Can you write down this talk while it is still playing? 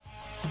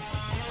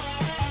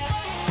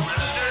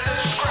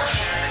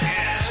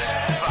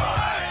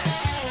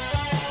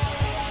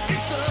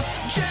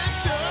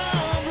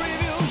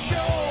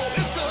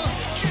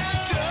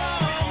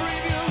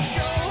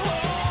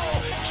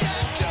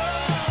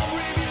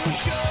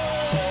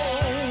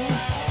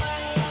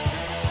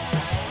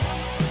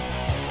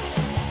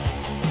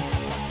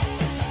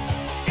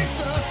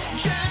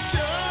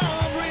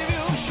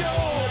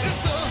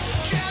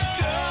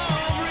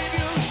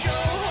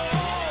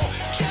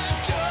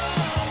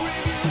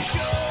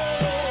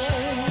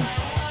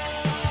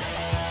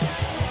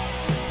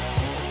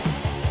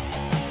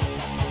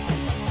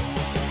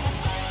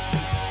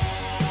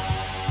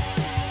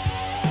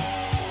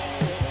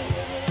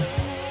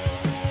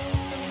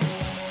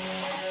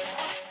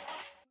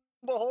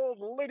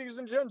ladies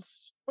and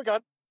gents, we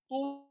got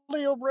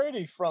Leo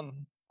Brady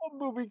from a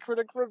Movie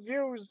Critic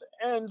Reviews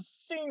and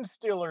Scene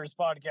Stealers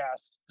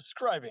podcast,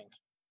 describing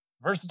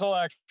versatile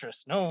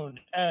actress known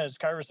as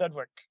Kyra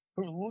Sedgwick,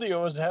 who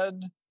Leo has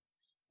had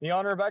the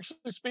honor of actually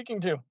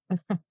speaking to.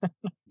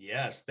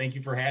 Yes, thank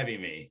you for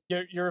having me.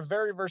 You're a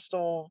very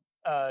versatile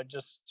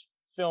just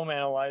film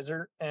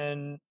analyzer,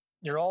 and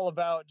you're all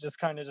about just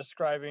kind of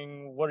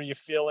describing what are you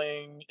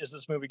feeling, is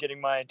this movie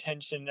getting my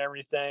attention and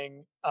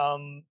everything.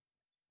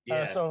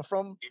 So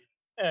from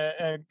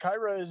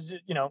Kyra is,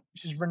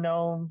 she's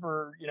renowned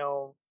for,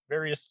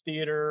 various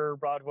theater,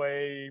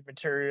 Broadway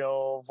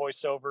material,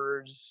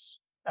 voiceovers,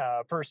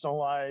 personal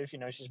life.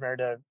 She's married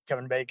to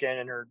Kevin Bacon,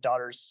 and her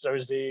daughter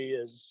Susie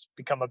has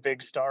become a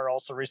big star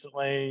also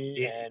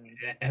recently, and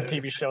the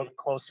TV show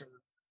Closer.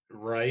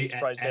 Right.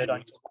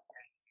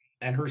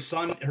 And her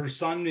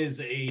son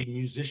is a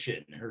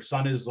musician. Her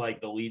son is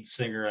like the lead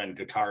singer and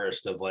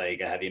guitarist of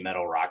like a heavy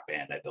metal rock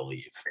band, I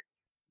believe.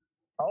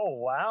 Oh,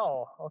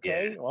 wow.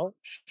 Okay. Yeah. Well,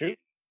 shoot.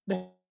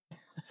 That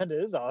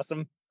is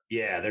awesome.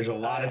 Yeah, there's a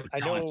lot of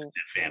talent in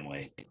that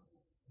family.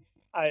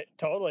 I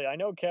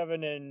know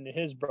Kevin and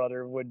his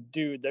brother would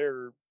do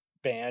their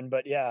band,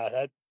 but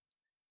yeah,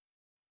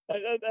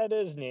 that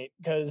is neat,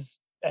 because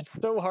that's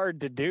so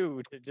hard to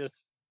do, to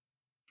just,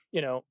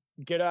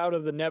 get out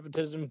of the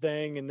nepotism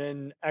thing and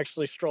then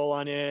actually stroll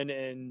on in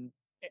and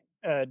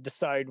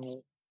decide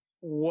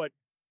what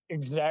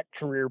exact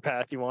career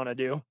path you want to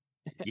do.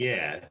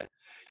 Yeah,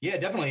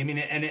 definitely. I mean,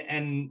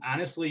 and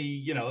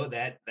honestly,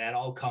 that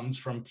all comes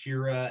from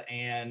Kyra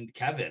and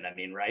Kevin. I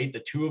mean, right? The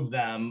two of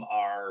them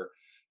are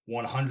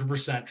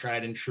 100%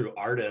 tried and true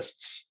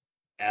artists,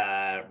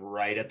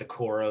 right at the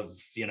core of,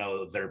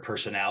 their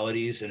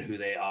personalities and who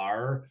they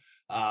are.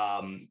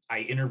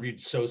 I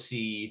interviewed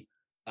Sosie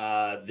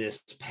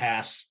this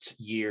past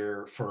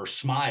year for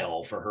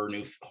Smile, for her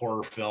new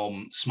horror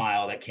film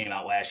Smile that came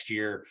out last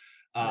year.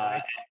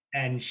 Nice.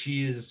 And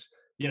she is,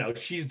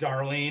 she's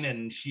darling,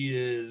 and she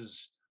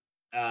is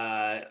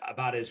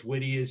about as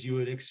witty as you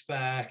would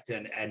expect.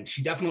 And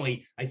she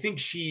definitely, I think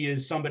she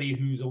is somebody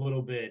who's a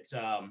little bit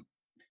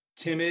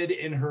timid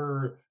in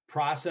her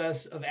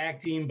process of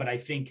acting, but I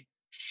think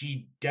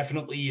she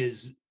definitely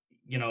is,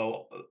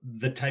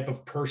 the type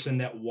of person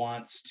that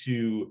wants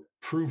to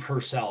prove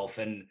herself,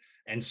 and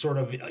sort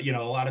of,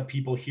 a lot of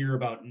people hear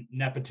about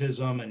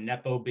nepotism and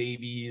nepo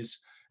babies.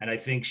 And I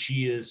think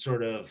she is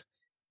sort of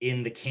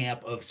in the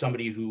camp of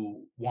somebody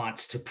who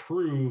wants to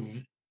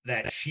prove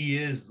that she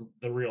is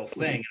the real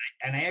thing.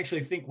 And I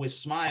actually think with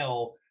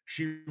Smile,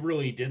 she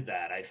really did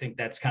that. I think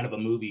that's kind of a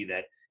movie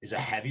that is a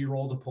heavy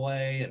role to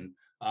play. And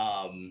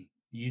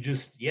you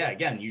just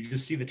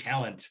see the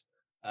talent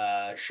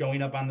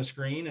showing up on the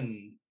screen.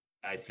 And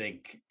I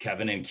think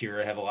Kevin and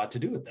Kyra have a lot to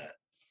do with that.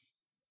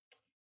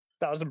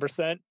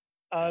 1,000%.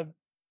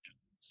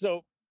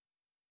 So,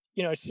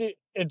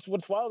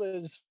 what's wild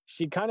is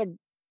she kind of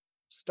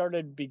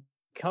started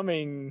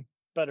becoming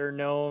better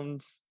known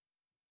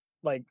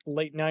like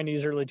late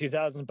 90s, early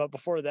 2000s. But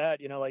before that,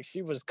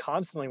 she was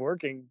constantly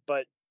working,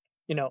 but,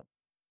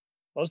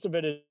 most of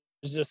it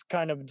is just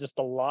kind of just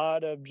a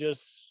lot of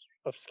just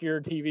obscure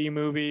TV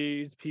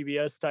movies,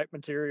 PBS type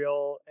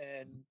material.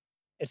 And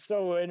it's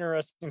so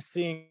interesting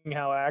seeing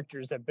how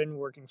actors have been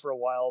working for a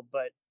while,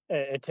 but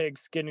it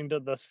takes getting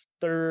to the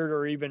third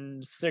or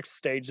even sixth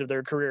stage of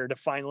their career to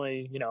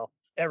finally,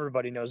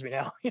 everybody knows me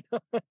now.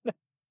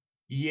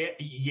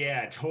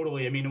 Yeah,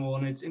 totally. I mean, well,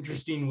 and it's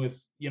interesting with,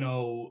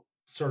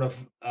 sort of,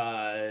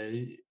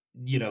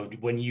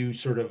 when you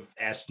sort of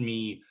asked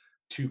me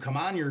to come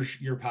on your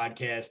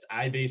podcast,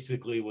 I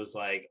basically was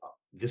like,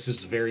 this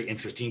is a very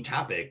interesting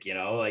topic,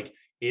 like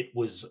it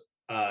was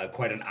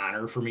quite an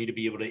honor for me to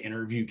be able to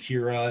interview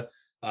Kyra.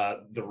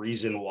 The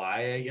reason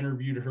why I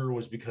interviewed her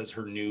was because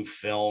her new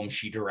film,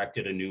 she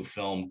directed a new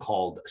film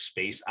called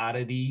Space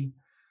Oddity.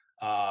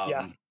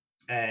 And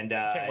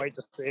can't wait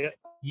to see it.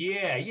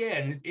 Yeah.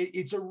 And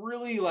it's a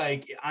really,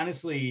 like,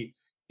 honestly,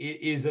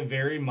 it is a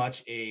very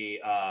much a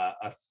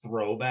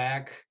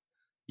throwback,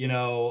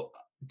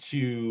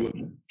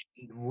 to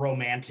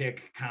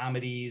romantic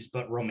comedies,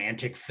 but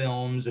romantic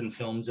films and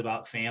films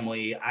about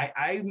family.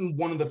 I'm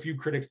one of the few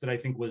critics that I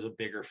think was a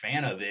bigger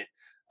fan of it,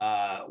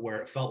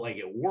 where it felt like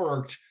it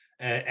worked,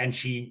 and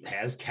she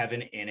has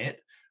Kevin in it.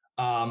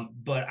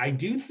 But I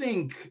do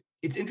think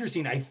it's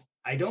interesting.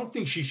 I don't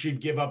think she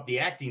should give up the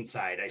acting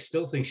side. I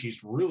still think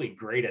she's really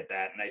great at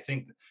that. And I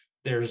think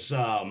there's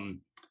a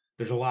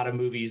lot of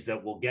movies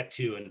that we'll get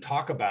to and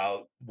talk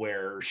about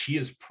where she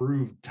has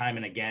proved time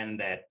and again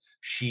that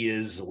she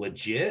is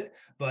legit.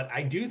 But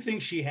I do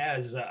think she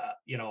has, a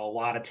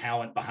lot of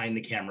talent behind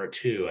the camera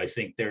too. I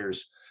think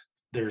there's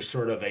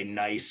sort of a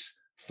nice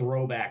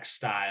throwback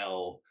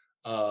style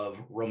of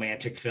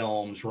romantic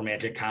films,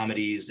 romantic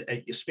comedies.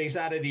 Space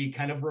Oddity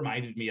kind of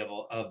reminded me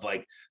of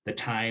like the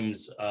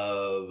times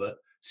of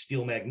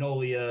Steel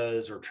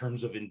Magnolias or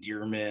Terms of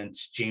Endearment,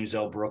 James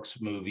L.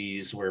 Brooks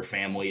movies where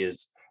family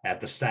is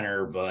at the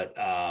center, but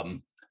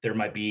there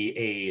might be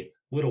a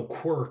little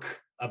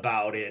quirk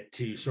about it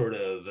to sort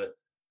of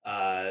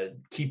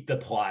keep the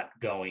plot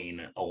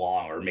going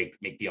along or make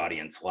the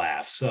audience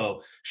laugh.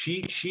 So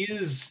she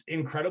is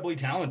incredibly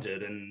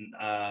talented, and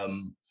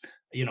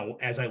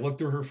as I look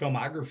through her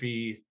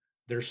filmography,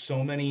 there's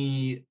so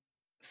many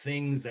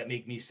things that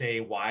make me say,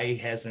 why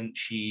hasn't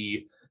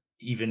she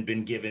even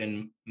been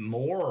given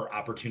more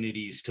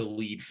opportunities to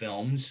lead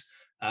films?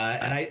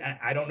 And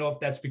I don't know if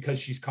that's because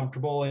she's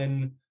comfortable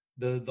in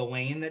the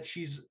lane that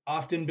she's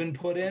often been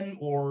put in,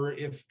 or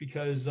if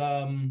because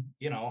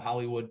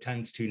Hollywood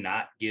tends to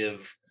not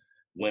give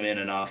women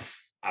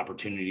enough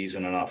opportunities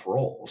and enough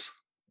roles.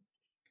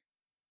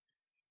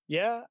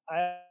 Yeah,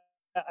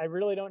 I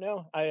really don't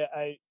know.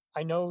 I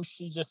know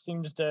she just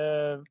seems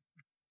to,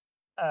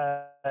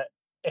 uh,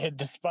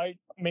 despite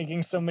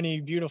making so many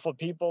beautiful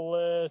people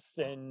lists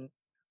and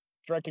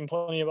directing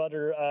plenty of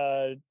other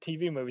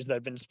TV movies that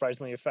have been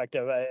surprisingly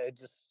effective.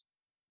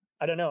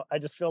 I don't know. I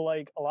just feel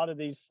like a lot of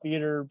these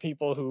theater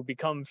people who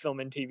become film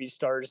and TV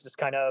stars just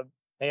kind of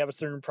they have a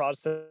certain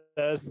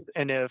process,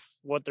 and if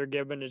what they're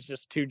given is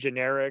just too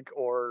generic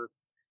or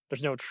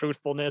there's no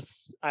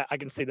truthfulness, I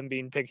can see them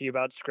being picky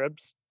about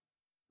scripts.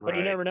 But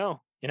you Right. never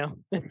know, you know.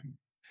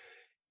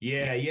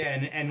 Yeah.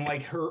 And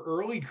like her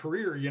early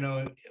career,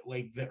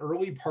 like the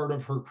early part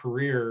of her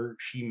career,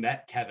 she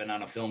met Kevin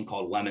on a film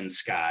called Lemon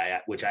Sky,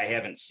 which I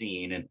haven't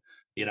seen. And,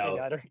 you I know,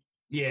 got her.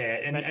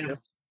 yeah, Meant to.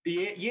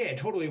 yeah,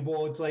 totally.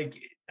 Well, it's like,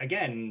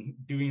 again,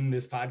 doing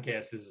this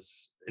podcast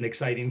is an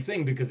exciting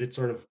thing because it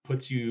sort of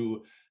puts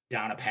you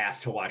down a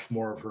path to watch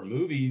more of her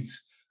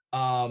movies.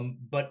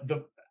 But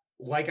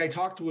like I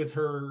talked with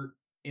her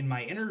in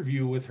my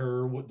interview with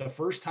her, the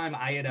first time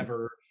I had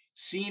ever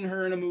seen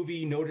her in a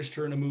movie, noticed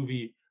her in a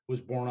movie, was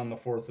Born on the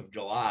 4th of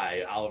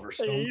July,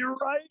 You're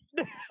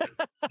right.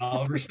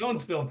 Oliver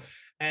Stone's film.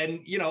 And,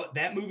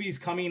 that movie's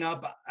coming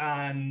up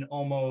on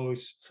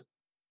almost,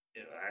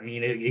 I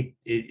mean,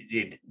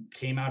 it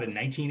came out in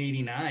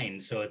 1989.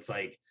 So it's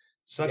like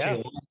such a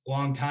Yeah.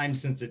 long time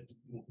since it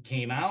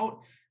came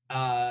out.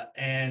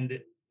 And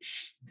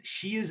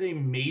she is a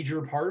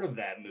major part of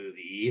that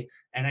movie.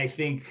 And I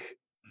think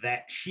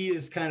that she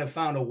has kind of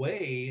found a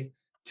way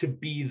to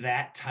be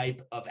that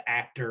type of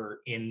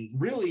actor in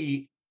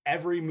really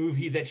every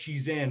movie that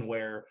she's in,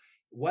 where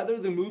whether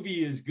the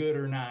movie is good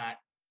or not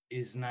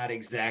is not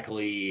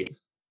exactly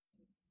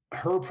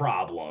her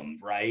problem,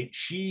 right?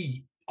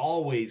 She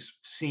always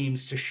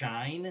seems to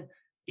shine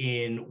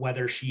in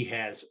whether she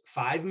has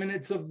 5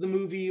 minutes of the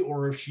movie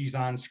or if she's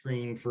on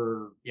screen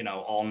for,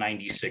 all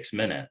 96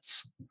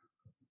 minutes.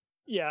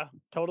 Yeah,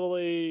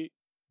 totally.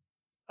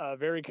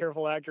 Very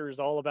careful actor is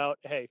all about,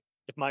 hey,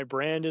 if my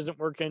brand isn't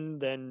working,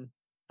 then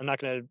I'm not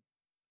going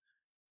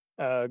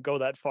to go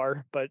that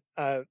far. But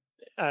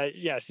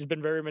yeah, she's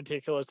been very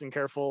meticulous and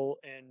careful,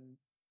 and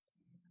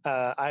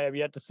I have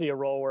yet to see a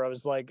role where I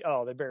was like,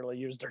 oh, they barely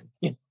used her.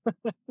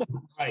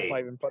 Right. Why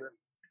even put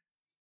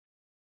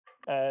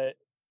her?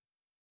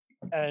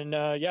 And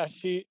yeah,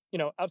 she,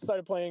 outside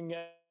of playing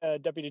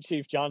Deputy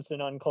Chief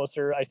Johnson on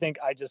Closer, I think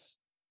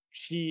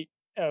she,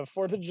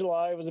 4th of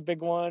July was a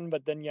big one,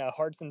 but then, yeah,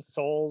 Hearts and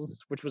Souls,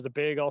 which was a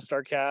big all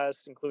star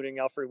cast, including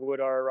Alfred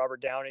Woodard,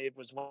 Robert Downey. It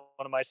was one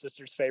of my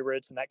sister's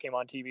favorites, and that came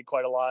on TV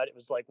quite a lot. It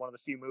was like one of the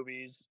few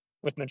movies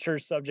with mature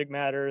subject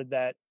matter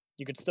that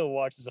you could still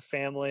watch as a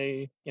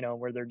family,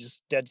 where they're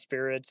just dead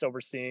spirits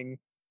overseeing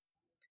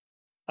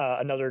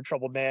another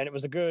troubled man. It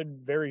was a good,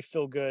 very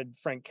feel good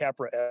Frank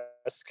Capra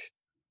esque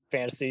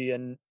fantasy,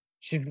 and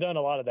she's done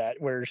a lot of that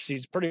where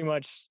she's pretty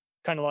much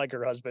kind of like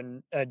her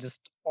husband, just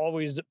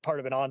always part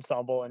of an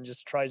ensemble and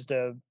just tries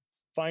to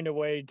find a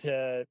way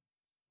to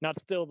not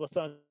steal the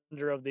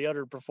thunder of the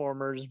other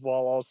performers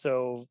while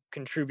also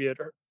contribute,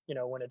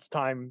 when it's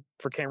time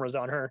for cameras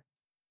on her.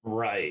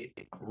 Right.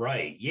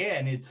 Yeah,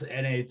 and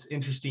it's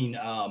interesting.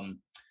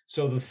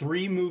 So the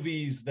three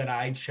movies that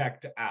I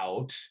checked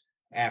out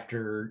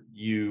after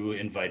you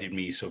invited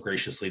me so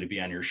graciously to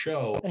be on your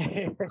show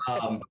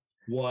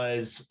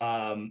was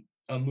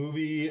a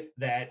movie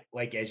that,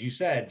 like as you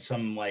said,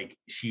 some like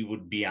she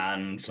would be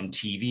on some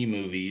TV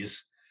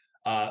movies.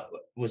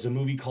 Was a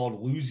movie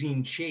called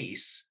Losing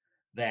Chase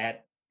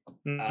that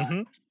uh,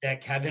 Mm-hmm.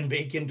 that Kevin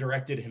Bacon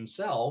directed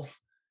himself.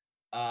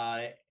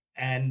 Uh,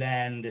 and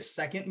then the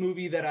second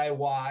movie that I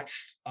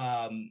watched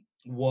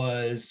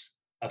was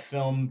a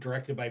film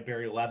directed by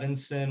Barry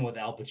Levinson with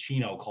Al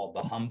Pacino called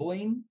The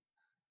Humbling.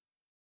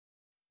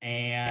 Oh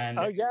And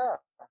yeah,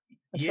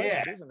 that's right.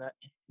 yeah, She's in that.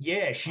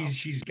 yeah, Wow.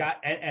 she's got,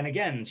 and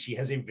again, she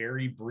has a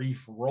very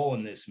brief role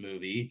in this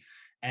movie.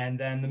 And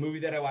then the movie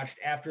that I watched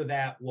after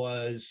that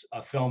was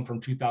a film from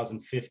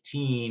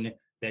 2015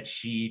 that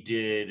she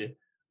did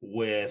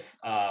with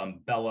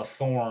Bella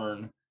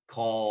Thorne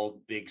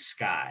called Big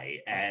Sky.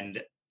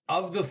 And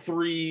of the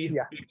three,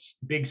 Yeah,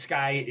 Big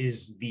Sky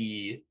is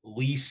the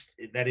least,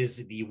 that is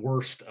the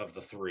worst of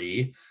the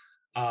three.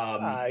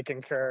 Um, I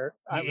concur.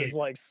 I yeah, was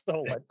like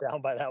so let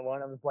down by that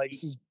one. I was like,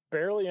 she's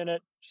barely in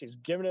it. She's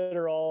giving it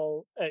her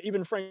all.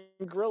 Even Frank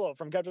Grillo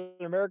from Captain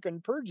America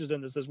and Purge is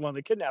in this as one of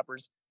the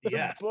kidnappers. They're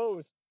yeah,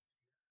 both.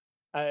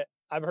 I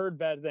I've heard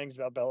bad things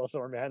about Bella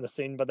Thorne behind the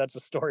scene, but that's a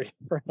story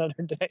for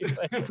another day.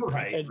 But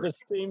Right. it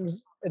just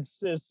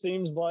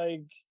seems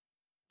like,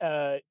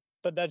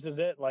 but that's just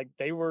it. Like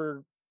they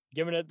were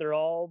giving it their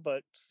all,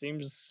 but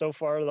seems so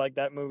far like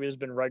that movie has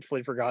been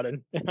rightfully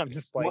forgotten. And I'm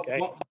just like, hey,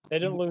 they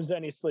didn't lose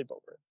any sleep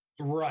over it.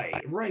 Right,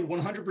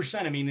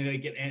 100%. I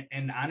mean,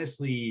 and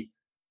honestly,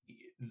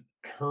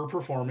 her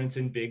performance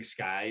in Big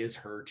Sky is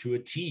her to a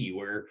T,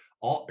 where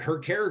all her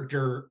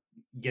character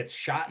gets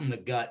shot in the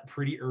gut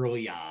pretty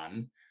early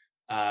on.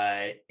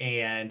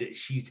 And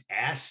she's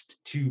asked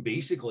to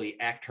basically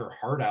act her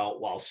heart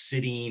out while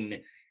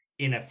sitting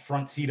in a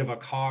front seat of a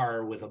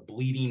car with a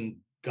bleeding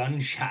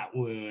gunshot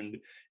wound.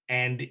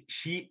 And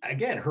she,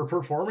 again, her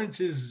performance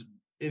is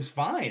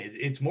fine.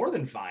 It's more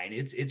than fine.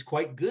 It's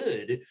quite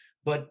good,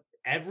 but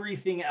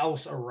everything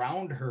else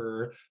around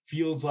her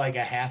feels like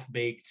a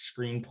half-baked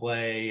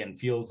screenplay and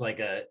feels like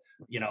a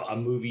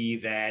movie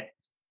that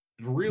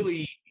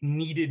really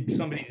needed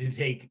somebody to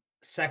take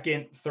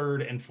second,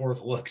 third, and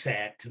fourth looks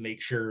at to make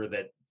sure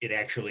that it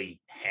actually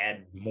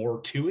had more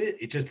to it.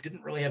 It just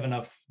didn't really have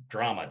enough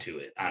drama to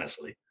it,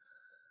 honestly.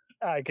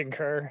 I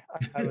concur.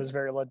 I was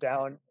very let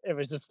down. It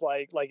was just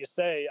like you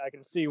say, I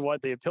can see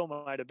what the appeal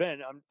might have been.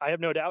 I have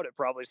no doubt it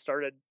probably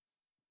started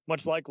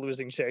much like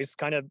Losing Chase.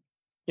 Kind of,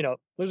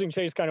 Losing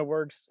Chase kind of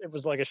works. It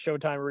was like a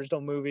Showtime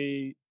original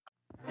movie.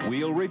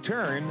 We'll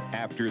return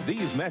after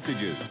these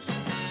messages.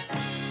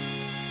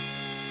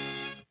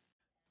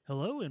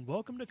 Hello and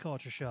welcome to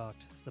Culture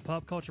Shocked, the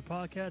pop culture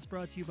podcast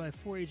brought to you by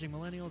four aging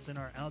millennials and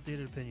our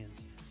outdated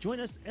opinions. Join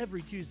us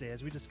every Tuesday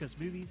as we discuss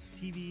movies,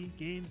 TV,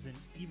 games, and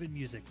even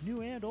music, new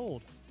and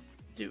old.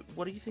 Dude,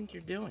 what do you think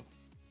you're doing?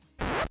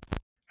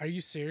 Are you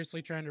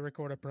seriously trying to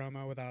record a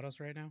promo without us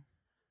right now?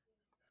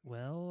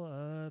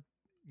 Well,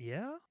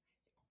 yeah?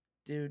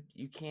 Dude,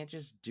 you can't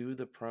just do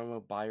the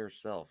promo by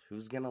yourself.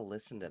 Who's gonna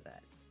listen to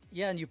that?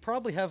 Yeah, and you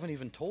probably haven't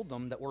even told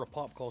them that we're a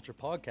pop culture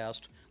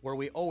podcast where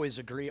we always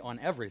agree on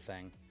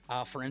everything.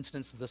 For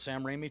instance, the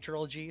Sam Raimi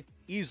trilogy,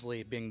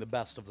 easily being the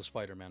best of the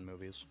Spider-Man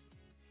movies.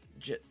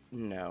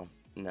 No.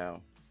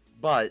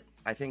 But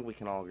I think we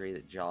can all agree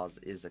that Jaws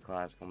is a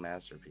classical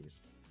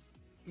masterpiece.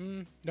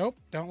 Nope,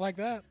 don't like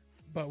that.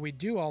 But we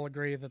do all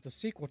agree that the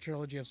sequel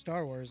trilogy of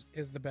Star Wars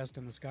is the best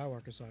in the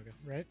Skywalker saga,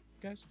 right,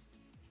 guys?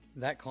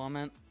 That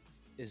comment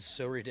is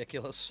so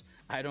ridiculous.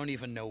 I don't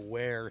even know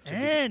where to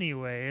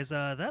Anyways,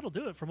 that'll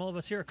do it from all of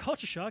us here at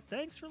Culture Shock.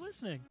 Thanks for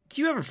listening.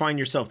 Do you ever find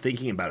yourself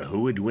thinking about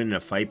who would win in a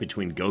fight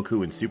between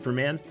Goku and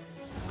Superman?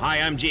 Hi,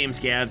 I'm James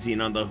Gavsey,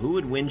 and on the Who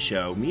Would Win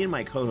show, me and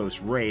my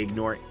co-host Ray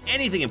ignore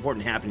anything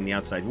important happening in the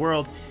outside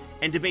world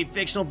and debate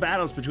fictional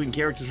battles between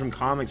characters from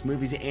comics,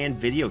 movies, and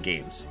video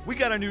games. We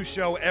got a new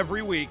show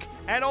every week,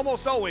 and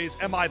almost always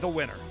am I the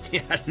winner.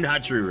 Yeah,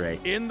 not true, Ray.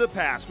 In the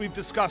past, we've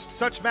discussed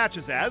such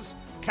matches as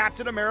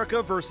Captain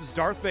America versus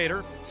Darth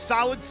Vader,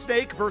 Solid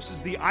Snake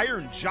versus the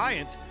Iron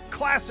Giant,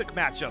 classic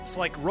matchups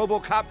like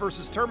RoboCop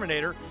versus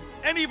Terminator,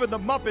 and even the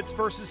Muppets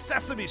versus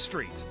Sesame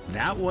Street.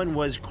 That one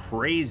was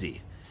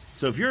crazy.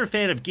 So if you're a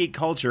fan of geek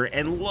culture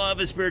and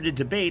love a spirited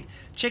debate,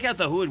 check out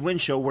the Who Would Win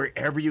show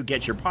wherever you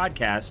get your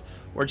podcasts,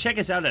 or check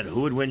us out at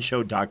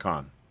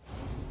whowouldwinshow.com.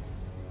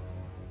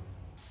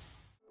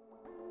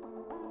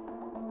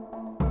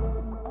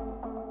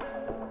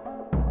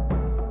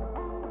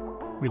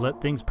 We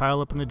let things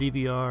pile up in the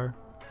DVR.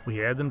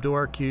 We add them to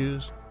our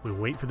queues. We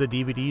wait for the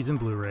DVDs and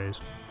Blu-rays.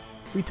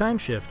 We time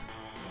shift.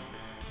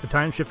 The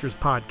Time Shifters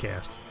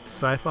podcast.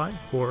 Sci-fi,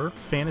 horror,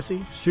 fantasy,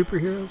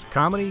 superheroes,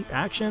 comedy,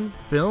 action,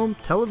 film,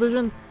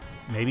 television,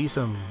 maybe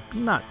some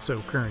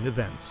not-so-current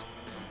events.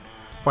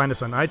 Find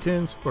us on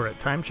iTunes or at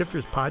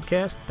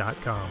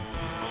timeshifterspodcast.com.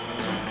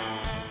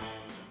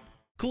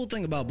 Cool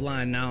thing about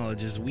Blind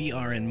Knowledge is we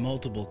are in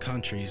multiple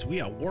countries.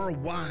 We are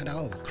worldwide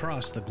all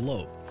across the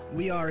globe.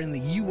 We are in the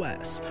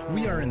US,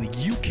 we are in the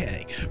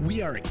UK,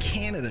 we are in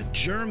Canada,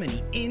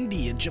 Germany,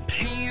 India,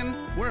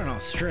 Japan. We're in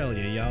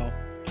Australia, y'all.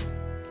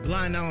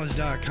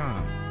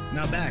 BlindKnowledge.com.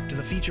 Now back to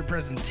the feature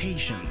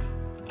presentation.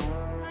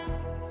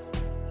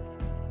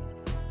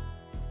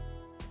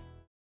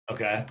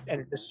 Okay.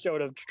 And it just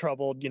showed a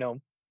troubled,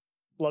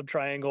 love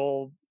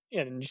triangle,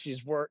 and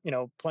she's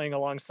playing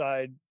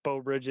alongside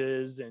Beau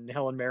Bridges and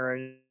Helen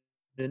Mirren,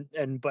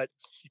 but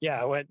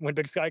yeah, when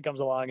Big Sky comes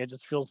along, it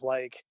just feels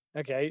like,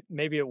 okay,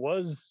 maybe it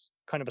was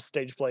kind of a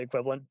stage play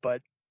equivalent,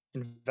 but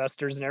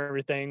investors and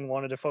everything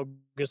wanted to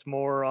focus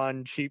more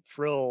on cheap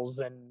frills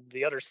and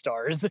the other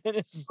stars, and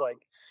it's just like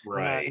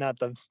not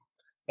the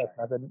best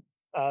method.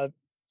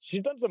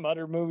 She's done some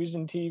other movies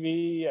and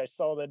TV. I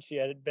saw that she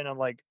had been on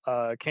like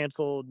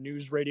canceled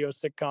news radio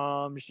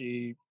sitcom.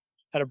 She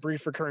had a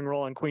brief recurring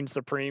role in Queen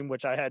Supreme,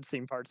 which I had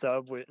seen parts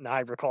of, and I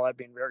recall that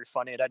being very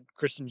funny. It had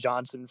Kristen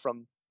Johnson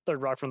from Third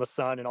Rock from the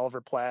Sun and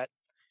Oliver Platt.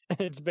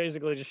 It's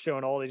basically just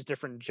showing all these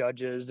different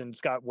judges, and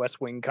it's got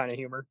West Wing kind of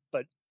humor.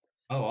 But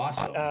oh,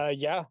 awesome.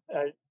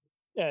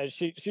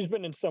 She's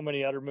been in so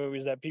many other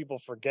movies that people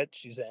forget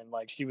she's in.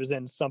 Like she was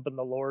in Something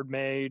the Lord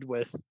Made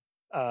with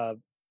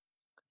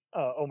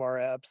Omar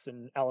Epps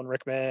and Alan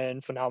Rickman,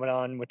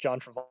 Phenomenon with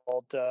John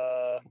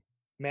Travolta,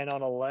 Man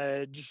on a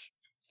Ledge.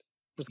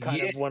 was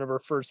kind of one of her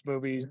first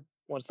movies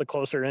once The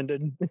Closer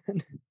ended.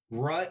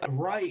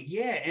 Right.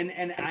 Yeah.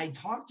 And I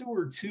talked to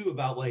her too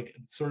about like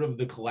sort of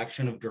the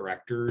collection of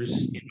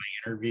directors in my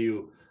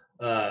interview,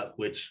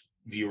 which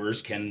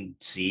viewers can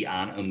see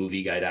on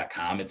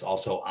AMovieGuy.com. It's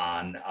also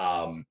on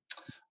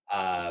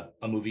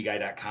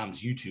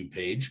AMovieGuy.com's YouTube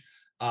page.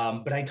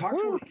 But I talked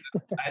to her,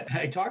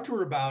 I talked to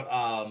her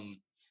about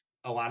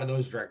a lot of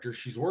those directors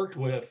she's worked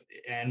with,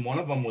 and one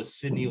of them was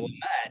Sidney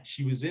Lumet.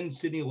 She was in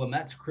Sidney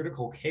Lumet's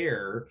Critical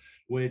Care,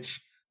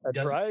 which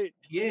That's right.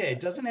 Yeah, it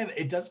doesn't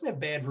have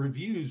bad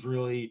reviews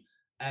really,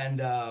 and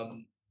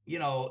you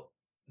know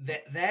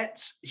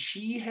that's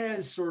she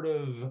has sort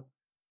of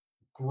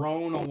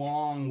grown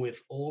along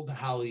with old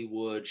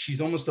Hollywood.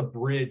 She's almost a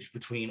bridge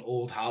between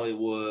old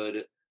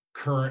Hollywood,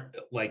 current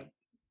like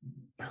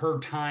her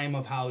time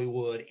of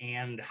Hollywood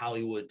and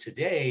Hollywood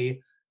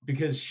today,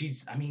 because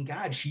she's, I mean,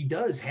 God, she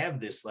does have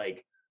this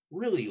like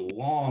really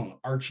long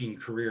arching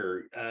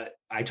career.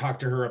 I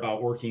talked to her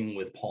about working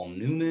with Paul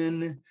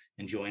Newman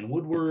and Joanne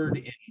Woodward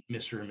in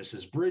Mr. and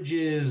Mrs.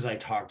 Bridges. I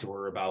talked to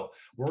her about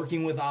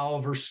working with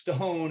Oliver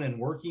Stone and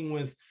working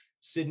with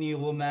Sidney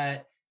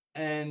Lumet,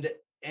 and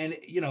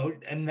you know,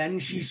 and then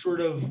she sort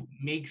of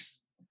makes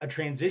a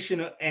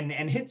transition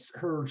and hits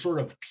her sort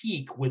of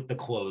peak with The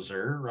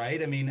Closer,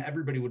 right? I mean,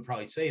 everybody would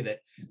probably say that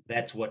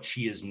that's what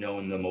she is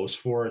known the most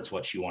for. It's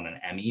what she won an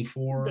Emmy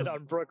for. That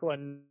on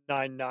Brooklyn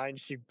Nine-Nine,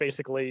 she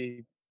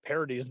basically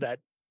parodies that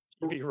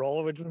TV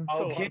role. Which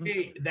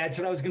okay, that's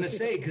what I was going to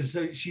say, because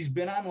so she's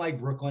been on like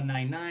Brooklyn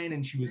Nine-Nine,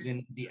 and she was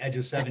in The Edge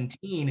of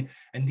 17,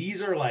 and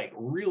these are like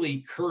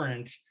really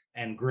current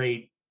and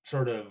great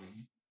sort of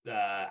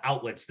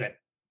outlets that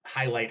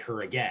highlight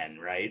her again,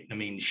 right? I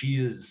mean, she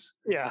is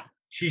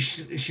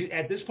she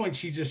at this point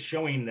she's just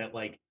showing that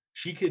like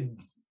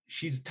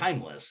she's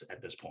timeless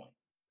at this point.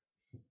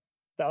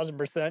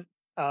 1000%.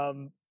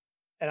 And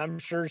I'm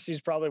sure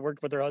she's probably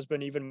worked with her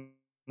husband even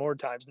more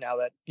times now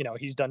that, you know,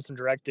 he's done some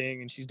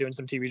directing and she's doing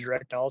some TV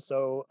directing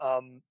also.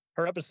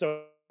 Her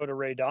episode of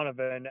Ray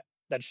Donovan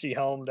that she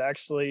helmed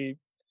actually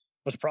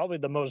was probably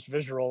the most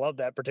visual of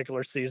that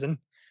particular season.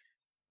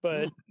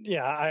 But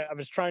yeah, I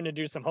was trying to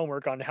do some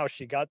homework on how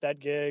she got that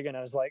gig, and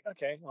I was like,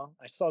 okay, well,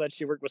 I saw that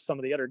she worked with some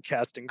of the other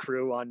cast and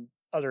crew on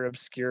other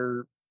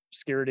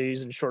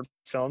obscurities and short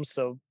films,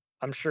 so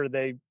I'm sure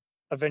they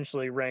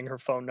eventually rang her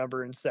phone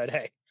number and said,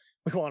 hey,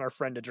 we want our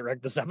friend to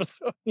direct this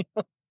episode.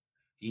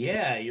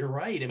 Yeah, you're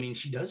right. I mean,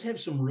 she does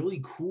have some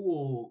really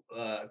cool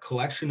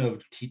collection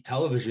of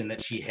television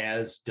that she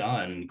has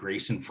done.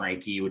 Grace and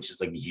Frankie, which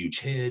is like a huge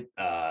hit.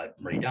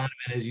 Ray Donovan,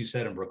 as you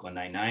said, and Brooklyn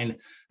Nine-Nine.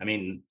 I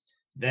mean,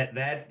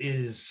 that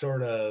is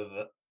sort of,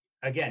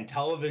 again,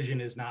 television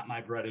is not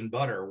my bread and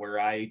butter. Where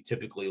I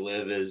typically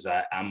live is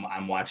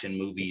I'm watching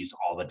movies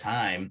all the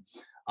time.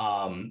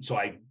 So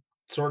I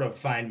sort of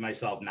find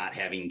myself not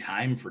having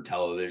time for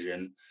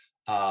television.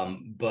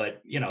 But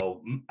you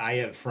know, I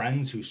have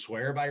friends who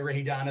swear by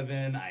Ray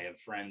Donovan. I have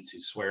friends who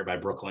swear by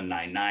Brooklyn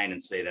Nine-Nine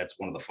and say that's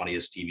one of the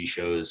funniest TV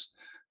shows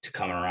to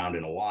come around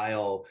in a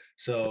while.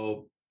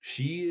 So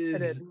she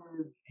is,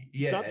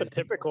 yeah, not the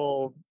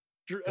typical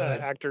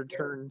actor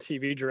turned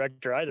TV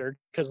director either,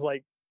 because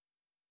like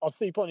I'll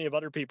see plenty of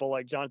other people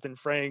like Jonathan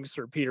Frakes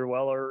or Peter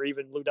Weller or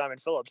even Lou Diamond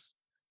Phillips.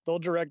 They'll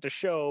direct a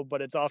show,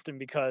 but it's often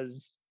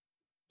because,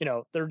 you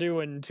know, they're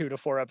doing 2 to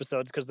 4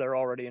 episodes because they're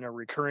already in a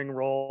recurring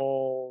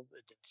role.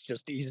 It's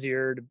just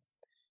easier to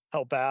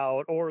help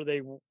out, or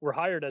they were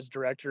hired as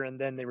director and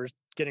then they were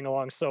getting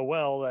along so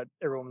well that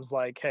everyone's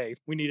like, hey,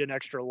 we need an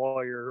extra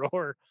lawyer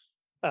or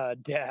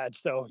dad.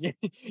 So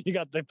you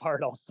got the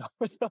part also.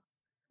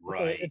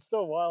 Right. It's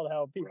so wild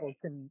how people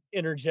can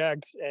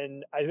interject.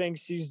 And I think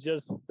she's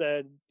just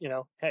said, you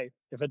know, hey,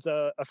 if it's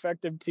a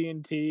effective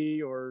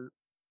TNT or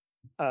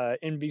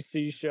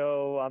NBC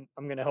show,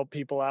 I'm going to help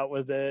people out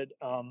with it.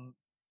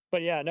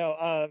 But yeah,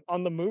 no,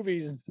 on the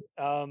movies,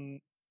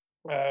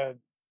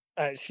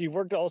 she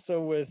worked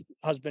also with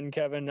husband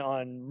Kevin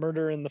on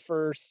Murder in the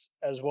First,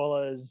 as well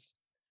as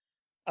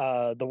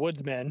The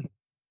Woodsman,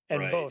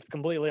 and both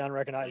completely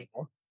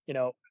unrecognizable. You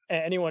know,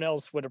 anyone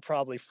else would have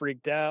probably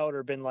freaked out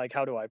or been like,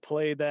 how do I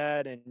play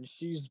that? And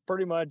she's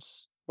pretty much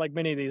like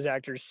many of these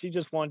actors. She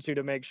just wants you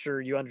to make sure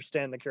you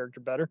understand the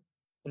character better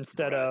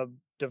instead of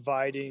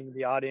dividing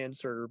the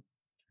audience or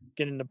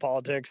getting into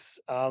politics.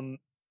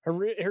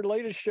 Her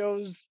latest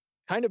shows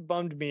kind of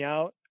bummed me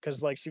out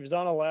because like she was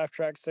on a laugh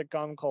track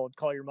sitcom called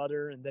Call Your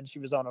Mother, and then she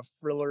was on a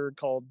thriller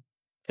called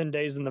 10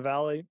 Days in the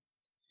Valley.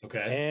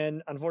 Okay.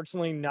 And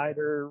unfortunately,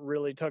 neither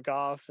really took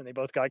off and they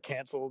both got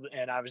canceled.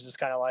 And I was just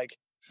kind of like,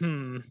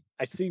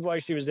 I see why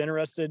she was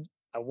interested.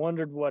 I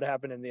wondered what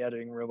happened in the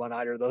editing room on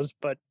either of those.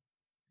 But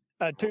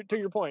to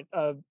your point,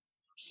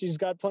 she's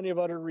got plenty of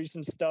other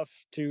recent stuff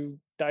to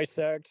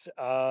dissect.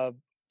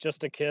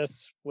 Just a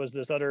Kiss was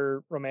this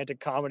other romantic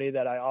comedy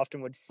that I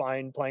often would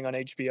find playing on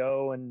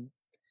HBO. And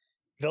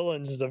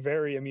Villains is a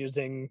very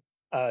amusing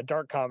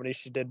dark comedy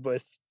she did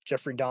with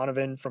Jeffrey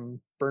Donovan from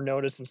Burn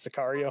Notice and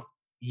Sicario.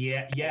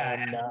 Yeah.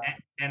 And,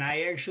 And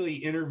I actually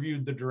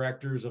interviewed the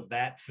directors of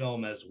that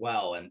film as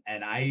well. And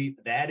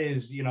that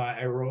is,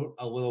 I wrote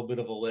a little bit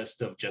of a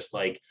list of just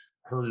like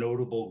her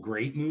notable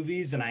great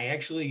movies. And I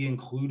actually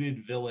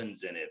included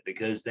villains in it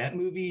because that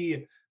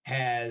movie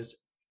has,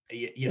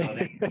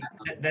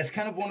 that's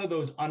kind of one of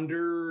those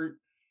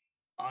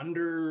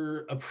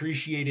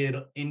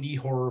underappreciated indie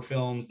horror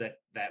films that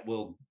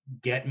will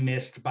get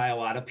missed by a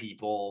lot of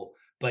people,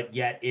 but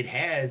yet it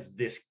has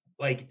this,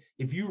 like,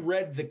 if you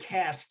read the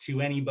cast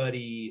to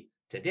anybody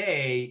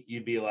today,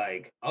 you'd be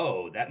like,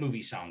 oh, that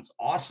movie sounds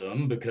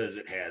awesome because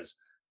it has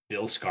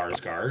Bill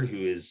Skarsgård,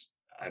 who is,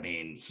 I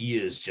mean, he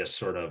is just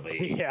sort of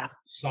a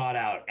sought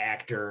out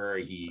actor.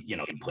 He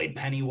played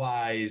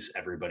Pennywise.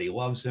 Everybody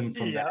loves him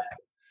from that.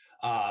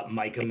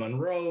 Micah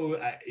Monroe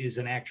is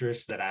an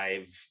actress that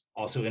I've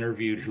also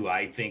interviewed who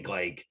I think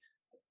like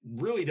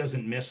really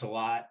doesn't miss a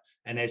lot.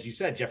 And as you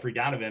said, Jeffrey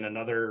Donovan,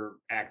 another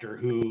actor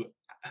who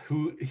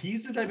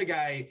he's the type of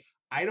guy,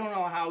 I don't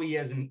know how he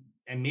hasn't,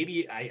 and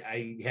maybe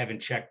I haven't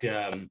checked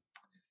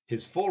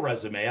his full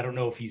resume. I don't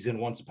know if he's in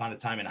Once Upon a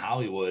Time in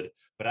Hollywood,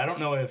 but I don't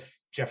know if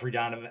Jeffrey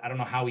Donovan, I don't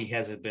know how he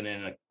hasn't been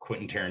in a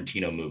Quentin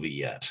Tarantino movie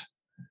yet.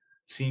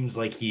 Seems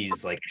like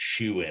he's like a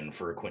shoe-in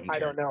for a Quentin Tarantino. I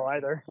don't know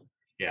either.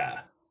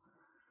 Yeah.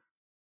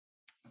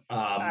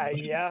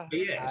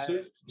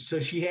 So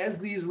she has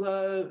these,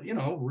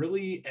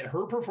 really,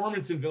 her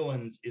performance in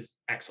Villains is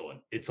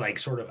excellent. It's like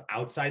sort of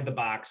outside the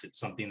box. It's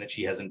something that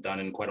she hasn't done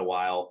in quite a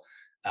while.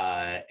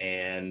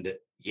 And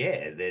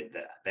yeah,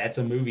 that's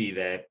a movie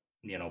that,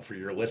 for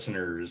your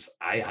listeners,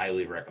 I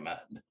highly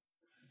recommend.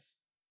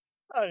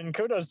 And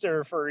kudos to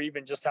her for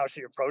even just how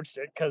she approached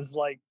it. Cause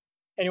like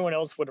anyone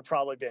else would have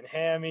probably been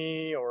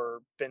hammy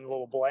or been a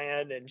little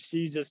bland. And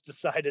she just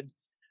decided,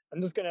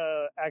 I'm just going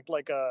to act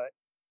like a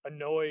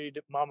annoyed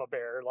mama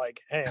bear,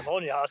 like, hey, I'm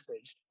holding you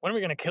hostage. When are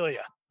we going to kill you?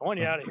 I want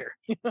you out of here.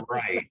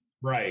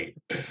 Right.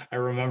 I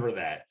remember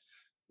that.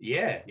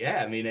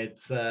 Yeah. I mean,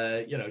 it's,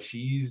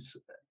 she's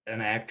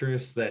an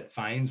actress that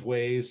finds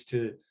ways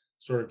to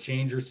sort of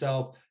change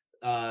herself.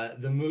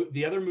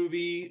 The other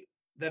movie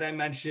that I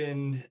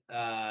mentioned,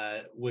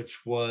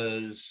 which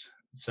was,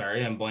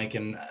 sorry, I'm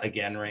blanking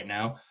again right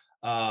now,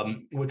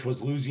 which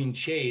was Losing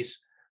Chase.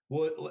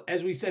 Well,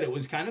 as we said, it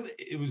was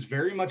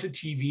very much a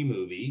TV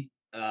movie.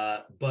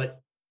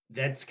 But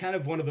that's kind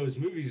of one of those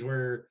movies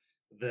where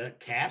the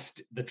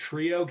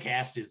trio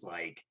cast is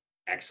like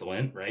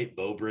excellent, right?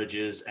 Beau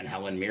Bridges and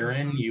Helen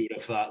Mirren. You would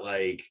have thought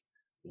like,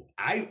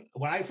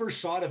 when I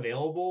first saw it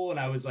available and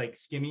I was like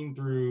skimming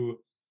through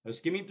a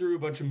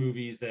bunch of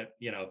movies that,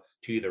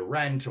 to either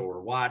rent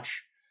or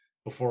watch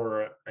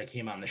before I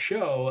came on the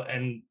show,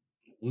 and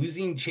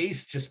Losing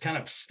Chase just kind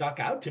of stuck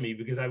out to me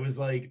because I was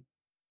like,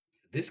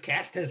 this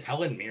cast has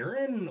Helen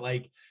Mirren.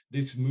 Like,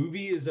 this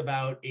movie is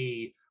about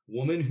a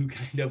woman who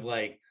kind of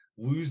like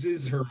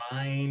loses her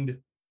mind,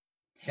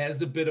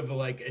 has a bit of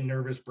a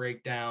nervous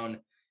breakdown,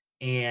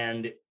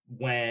 and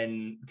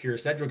when Kyra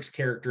Sedgwick's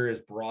character is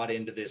brought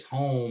into this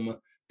home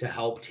to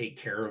help take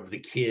care of the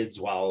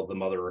kids while the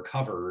mother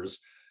recovers,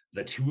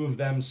 the two of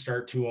them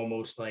start to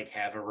almost like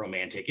have a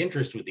romantic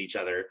interest with each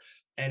other.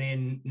 And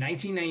in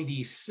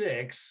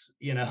 1996,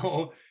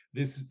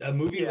 a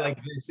movie like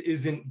this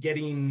isn't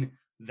getting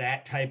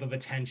that type of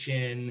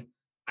attention.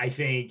 I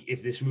think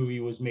if this movie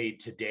was made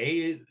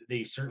today,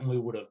 they certainly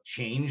would have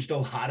changed a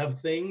lot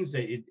of things.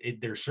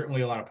 There's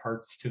certainly a lot of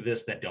parts to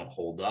this that don't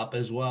hold up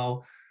as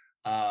well.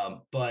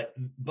 But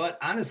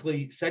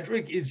honestly,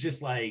 Sedgwick is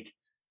just like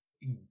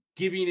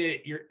giving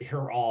it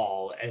her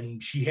all.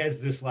 And she has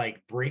this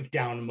like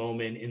breakdown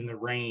moment in the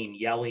rain,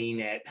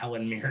 yelling at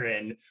Helen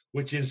Mirren,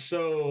 which is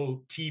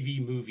so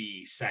TV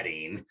movie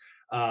setting.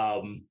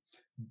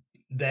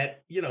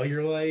 That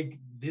you're like,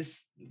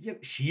 this,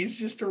 she's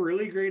just a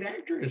really great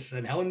actress,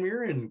 and Helen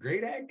Mirren,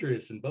 great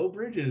actress, and Beau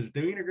Bridges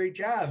doing a great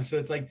job. So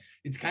it's like,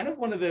 it's kind of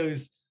one of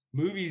those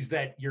movies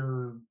that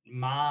your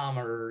mom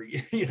or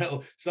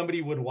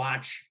somebody would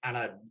watch on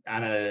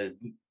a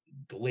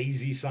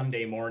lazy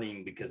Sunday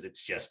morning because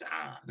it's just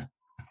on.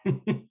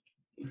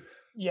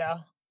 Yeah.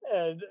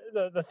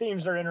 The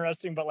themes are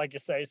interesting, but like you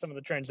say, some of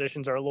the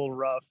transitions are a little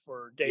rough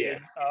or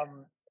dated.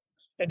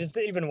 And it's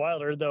even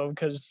wilder though,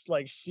 because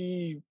like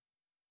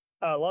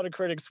a lot of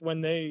critics, when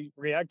they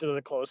reacted to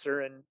The Closer,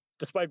 and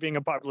despite being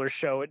a popular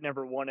show, it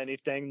never won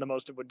anything. The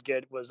most it would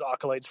get was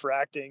accolades for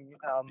acting.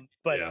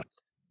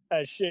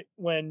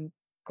 When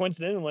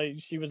coincidentally,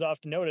 she was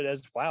often noted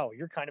as, wow,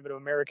 you're kind of an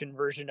American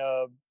version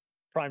of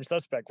Prime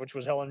Suspect, which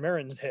was Helen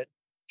Mirren's hit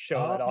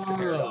show that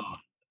often aired on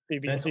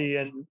BBC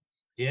and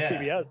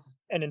PBS.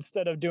 And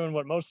instead of doing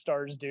what most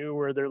stars do,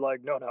 where they're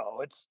like, no,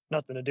 it's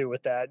nothing to do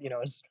with that,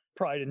 it's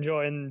pride and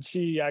joy. And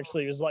she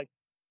actually was like,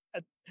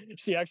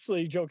 she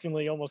actually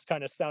jokingly almost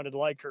kind of sounded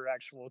like her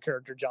actual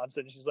character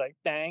Johnson. She's like,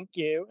 thank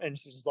you. And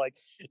she's like,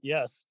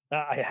 yes,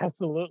 I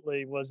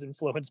absolutely was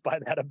influenced by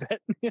that a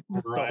bit.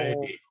 Right.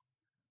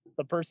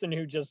 The person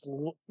who just,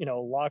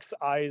 locks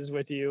eyes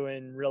with you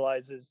and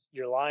realizes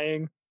you're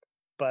lying,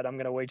 but I'm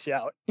going to wait you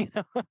out.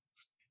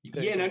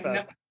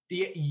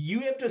 Yeah,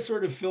 you have to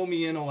sort of fill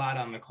me in a lot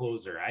on the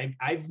closer.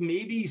 I've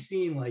maybe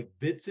seen like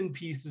bits and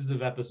pieces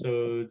of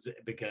episodes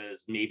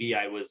because maybe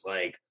I was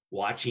like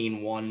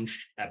watching one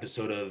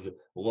episode of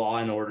Law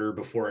and Order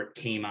before it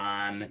came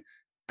on,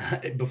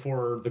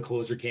 before the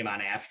closer came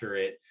on after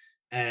it.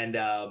 And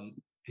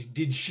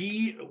did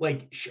she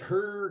like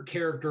her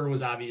character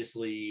was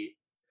obviously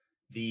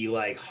the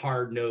like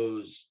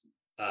hard-nosed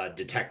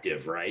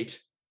detective, right?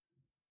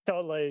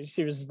 Totally.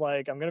 She was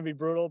like, I'm going to be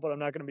brutal, but I'm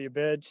not going to be a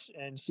bitch.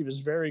 And she was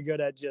very good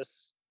at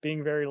just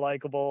being very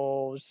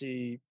likable.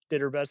 She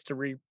did her best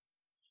to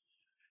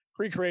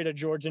recreate a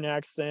Georgian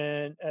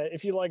accent.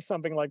 If you like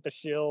something like The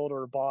Shield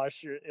or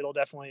Bosch, it'll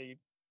definitely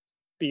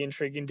be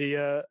intriguing to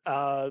you.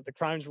 The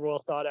crimes were well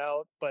thought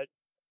out, but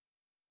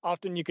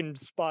often you can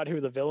spot who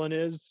the villain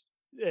is,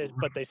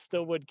 but they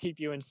still would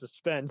keep you in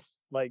suspense.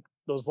 Like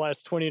those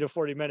last 20 to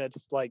 40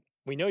 minutes, like,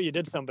 we know you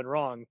did something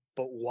wrong,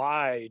 but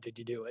why did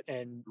you do it?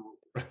 And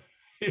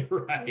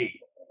right.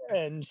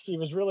 And she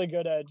was really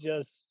good at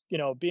just,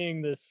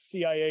 being this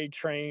CIA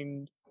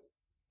trained,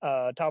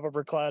 top of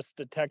her class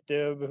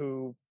detective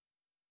who,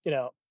 you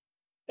know,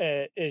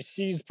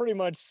 she's pretty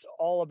much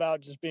all about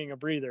just being a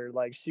breather.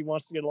 Like she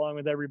wants to get along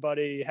with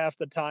everybody. Half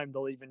the time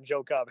they'll even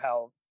joke up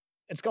how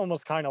it's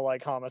almost kind of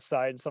like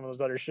Homicide and some of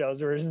those other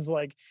shows where it's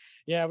like,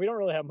 yeah, we don't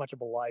really have much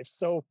of a life.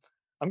 So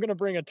I'm going to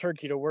bring a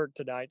turkey to work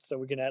tonight so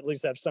we can at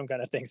least have some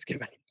kind of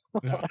Thanksgiving.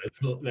 No,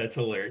 that's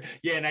hilarious.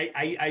 Yeah, and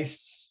I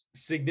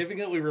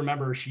significantly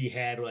remember she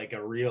had like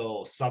a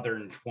real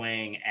Southern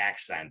twang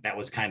accent. That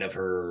was kind of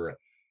her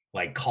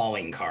like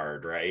calling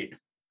card, right?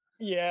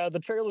 Yeah, the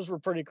trailers were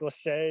pretty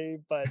cliche,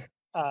 but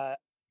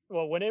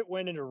well, when it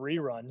went into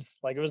reruns,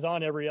 like it was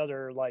on every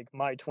other like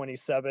My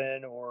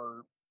 27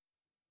 or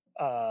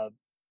uh,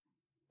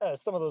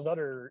 some of those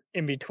other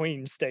in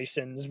between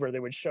stations where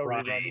they would show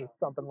reruns or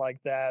something like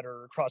that,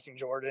 or Crossing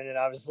Jordan, and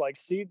I was like,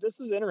 see,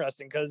 this is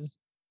interesting because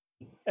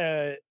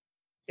it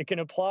can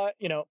apply,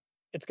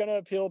 it's going to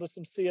appeal to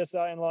some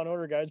CSI and Law and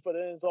Order guys, but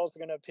it's also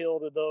going to appeal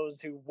to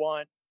those who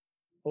want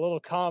a little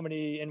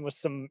comedy and with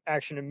some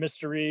action and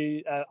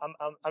mystery.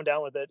 I'm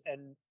down with it,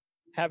 and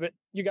have it.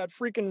 You got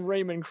freaking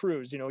Raymond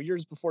Cruz,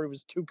 years before he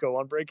was Tuco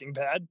on Breaking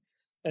Bad,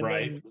 and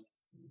then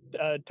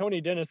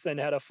Tony Dennison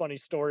had a funny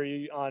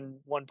story on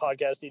one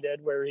podcast he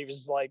did where he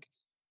was like,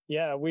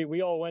 "Yeah,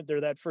 we all went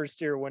there that first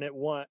year when it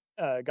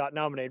got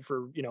nominated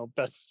for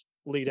best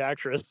lead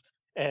actress,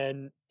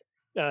 and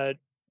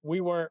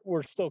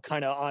we're still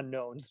kind of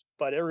unknowns,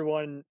 but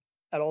everyone."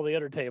 At all the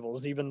other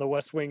tables, even the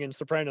West Wing and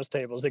Sopranos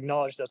tables,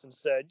 acknowledged us and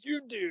said,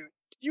 you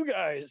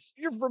guys,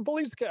 you're from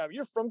Police Cab,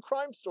 you're from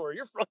Crime Story,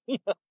 you're from,"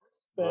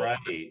 right.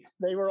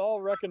 They were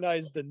all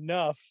recognized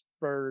enough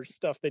for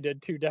stuff they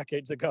did 2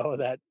 decades ago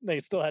that they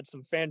still had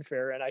some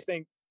fanfare. And I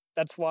think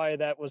that's why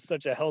that was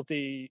such a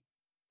healthy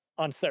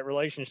on-set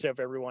relationship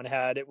everyone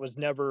had. It was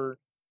never,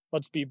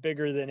 let's be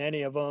bigger than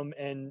any of them.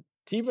 And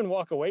to even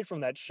walk away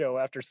from that show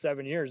after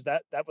 7 years,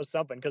 that was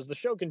something, because the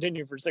show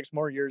continued for 6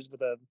 more years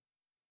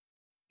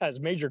as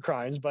Major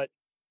Crimes, but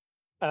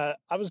I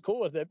was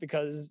cool with it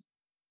because,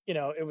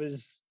 it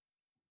was,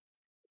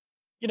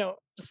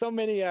 so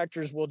many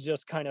actors will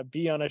just kind of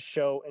be on a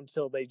show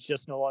until they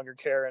just no longer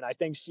care. And I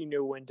think she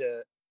knew when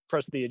to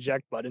press the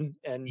eject button.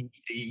 And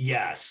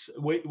yes,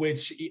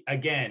 which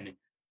again,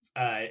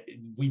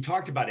 we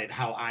talked about it,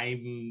 how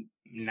I'm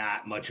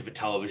not much of a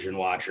television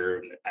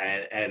watcher,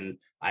 and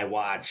I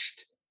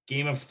watched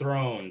Game of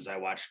Thrones, I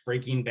watched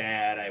Breaking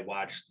Bad, I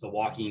watched The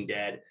Walking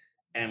Dead,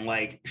 and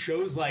like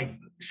shows like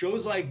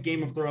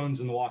Game of Thrones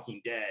and The Walking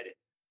Dead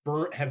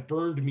have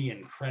burned me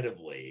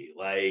incredibly.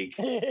 Like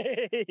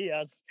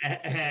yes,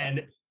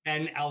 and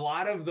a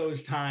lot of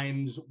those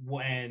times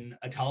when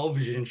a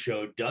television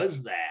show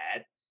does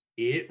that,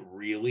 it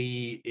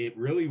really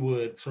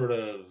would sort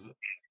of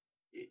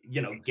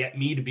get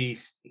me to be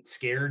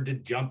scared to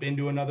jump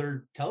into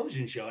another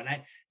television show.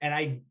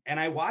 And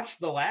I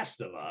watched The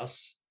Last of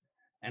Us,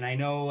 and I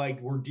know like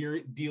we're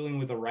dealing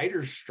with a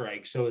writer's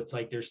strike, so it's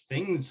like there's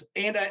things,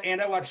 and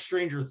I watch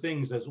Stranger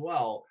Things as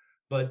well,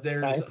 but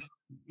there's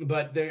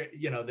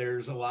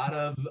a lot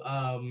of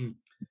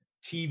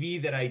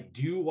TV that I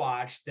do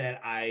watch that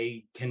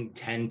I can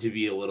tend to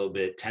be a little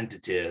bit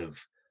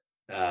tentative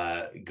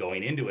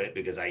going into it,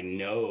 because I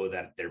know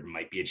that there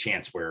might be a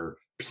chance where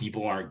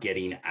people aren't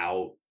getting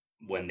out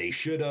when they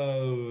should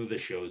have, the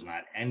show's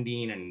not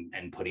ending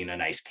and putting a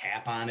nice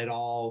cap on it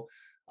all.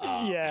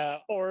 Yeah,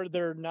 or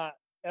they're not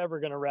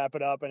ever going to wrap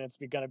it up and it's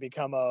going to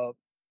become a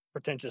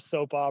pretentious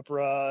soap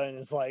opera, and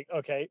it's like,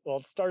 okay, well,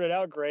 it started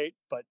out great,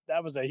 but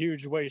that was a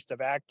huge waste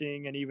of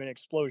acting and even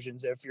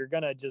explosions if you're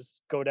going to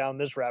just go down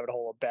this rabbit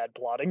hole of bad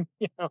plotting.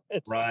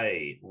 It's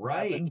right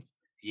happens.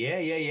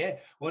 Yeah.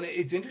 Well,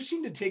 it's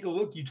interesting to take a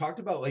look. You talked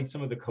about like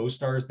some of the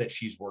co-stars that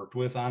she's worked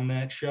with on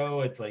that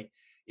show. It's like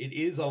it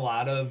is a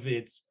lot of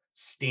its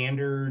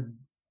standard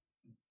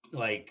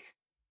like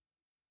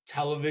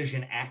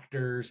television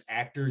actors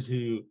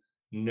who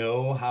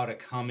know how to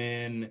come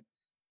in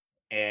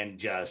and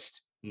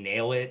just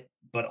nail it,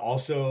 but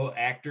also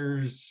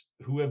actors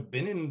who have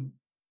been in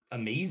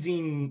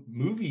amazing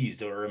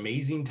movies or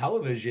amazing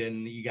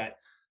television. You got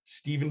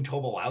Stephen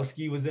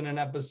Tobolowsky was in an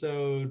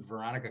episode,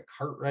 Veronica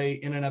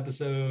Cartwright in an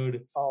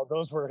episode. Oh,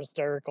 those were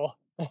hysterical.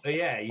 But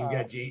yeah, you've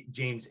got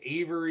James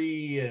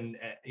Avery, and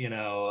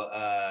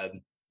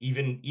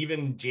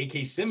even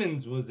J.K.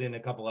 Simmons was in a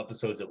couple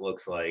episodes. It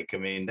looks like. I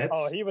mean,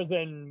 that's he was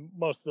in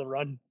most of the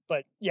run,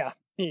 but yeah,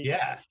 he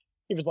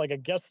was like a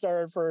guest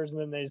star at first,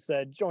 and then they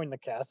said join the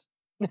cast.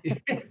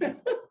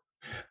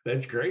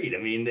 That's great. I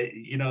mean,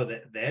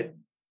 that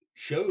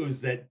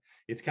shows that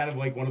it's kind of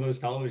like one of those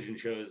television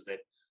shows that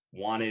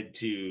wanted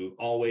to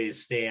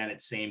always stay on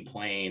its same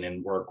plane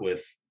and work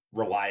with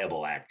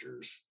reliable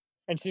actors.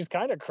 And she's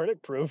kind of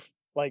critic proof.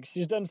 Like,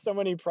 she's done so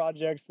many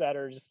projects that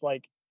are just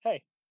like,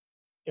 hey,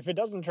 if it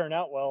doesn't turn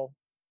out well,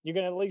 you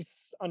can at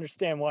least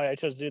understand why I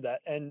chose to do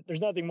that. And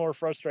there's nothing more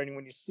frustrating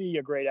when you see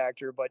a great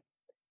actor, but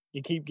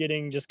you keep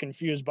getting just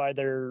confused by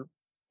their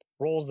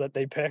roles that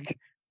they pick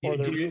or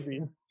their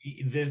movie.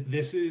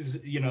 This is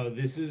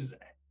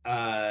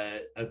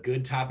a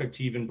good topic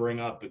to even bring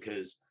up,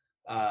 because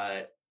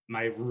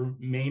my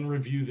main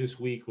review this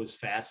week was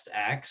Fast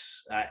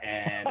X,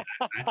 and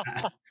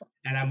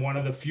and I'm one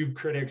of the few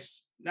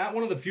critics. Not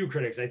one of the few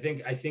critics. I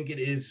think it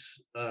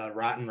is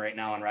rotten right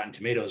now on Rotten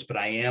Tomatoes, but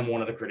I am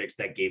one of the critics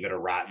that gave it a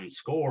rotten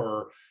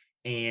score.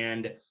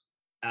 And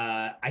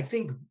I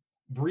think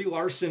Brie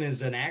Larson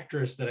is an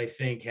actress that I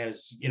think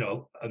has,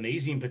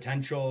 amazing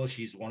potential.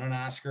 She's won an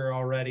Oscar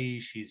already.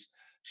 She's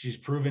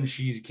proven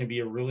she can be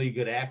a really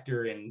good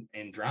actor in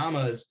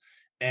dramas,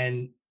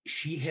 and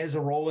she has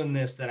a role in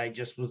this that I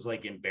just was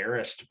like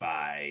embarrassed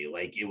by.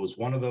 Like, it was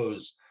one of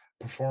those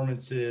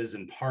performances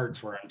and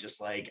parts where I'm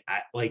just like,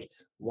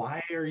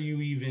 why are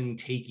you even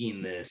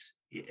taking this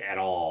at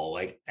all?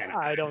 Like, and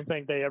I don't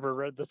think they ever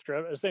read the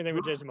script. Same thing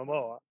with Jason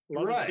Momoa.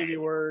 Love his TV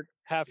work,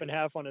 half and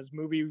half on his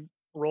movie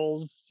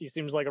roles. He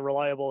seems like a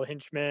reliable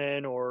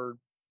henchman or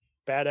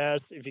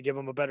badass if you give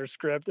him a better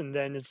script. And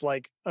then it's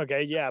like,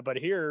 okay, yeah, but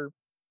here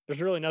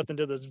there's really nothing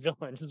to this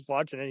villain. Just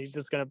watching it, he's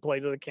just going to play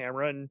to the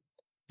camera, and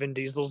Vin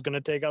Diesel's going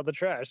to take out the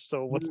trash.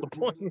 So what's the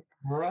point?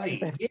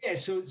 Right. Yeah.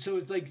 So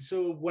it's like,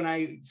 so when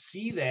I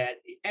see that,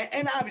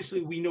 and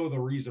obviously we know the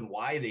reason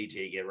why they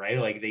take it, right?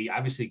 Like, they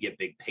obviously get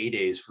big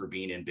paydays for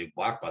being in big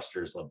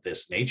blockbusters of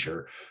this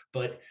nature,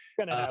 but it's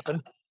going to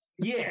happen.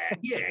 Yeah,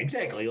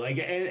 exactly. Like,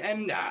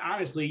 and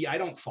honestly, I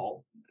don't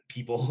fault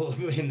people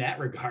in that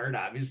regard,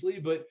 obviously,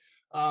 but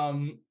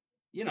I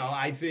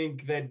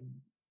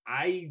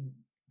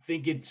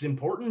think it's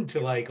important to,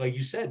 like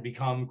you said,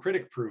 become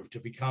critic proof, to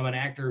become an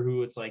actor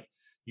who it's like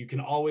you can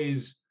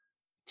always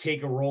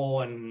take a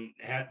role and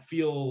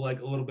feel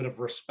like a little bit of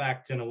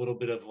respect and a little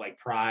bit of like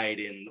pride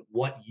in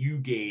what you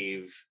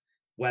gave,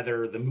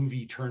 whether the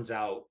movie turns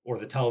out or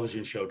the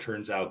television show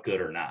turns out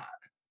good or not.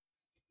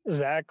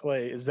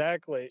 Exactly.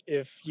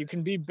 If you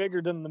can be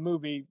bigger than the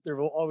movie, there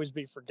will always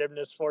be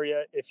forgiveness for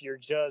you. If you're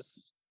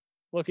just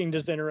looking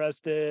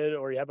disinterested,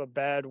 or you have a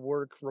bad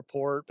work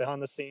report behind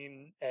the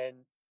scene, and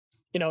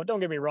don't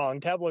get me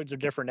wrong, tabloids are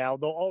different now.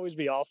 They'll always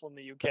be awful in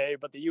the UK,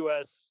 but the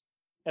US,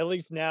 at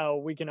least now,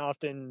 we can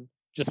often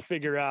just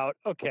figure out,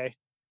 okay,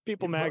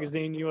 People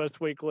Magazine, US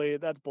Weekly,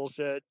 that's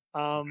bullshit.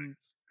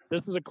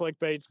 This is a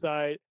clickbait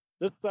site.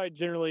 This site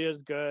generally is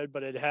good,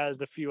 but it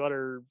has a few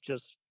other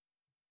just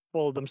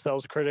full of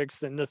themselves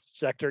critics in this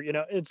sector.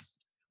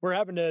 We're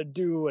having to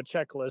do a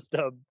checklist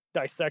of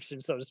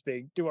dissection, so to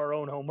speak, do our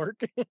own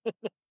homework.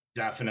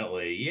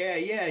 Definitely. Yeah.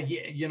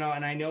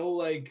 And I know,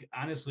 like,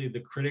 honestly, the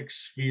critic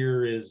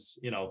sphere is,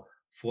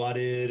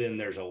 flooded, and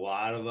there's a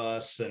lot of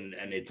us, and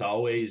it's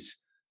always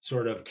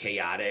sort of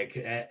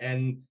chaotic.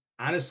 And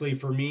honestly,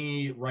 for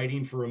me,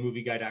 writing for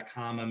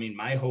AMovieGuy.com, I mean,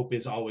 my hope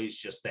is always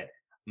just that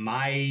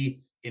my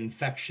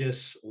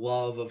infectious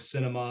love of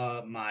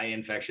cinema, my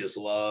infectious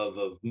love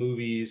of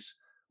movies,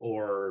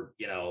 or,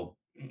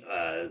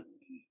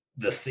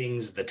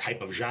 the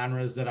type of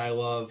genres that I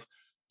love,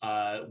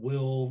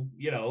 will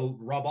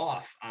rub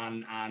off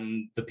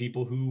on the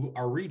people who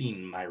are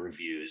reading my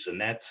reviews. And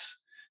that's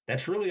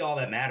really all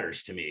that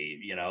matters to me.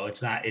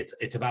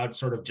 It's about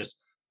sort of just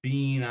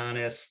being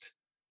honest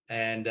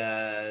and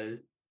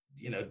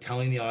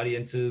telling the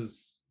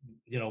audiences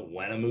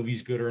when a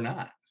movie's good or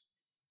not.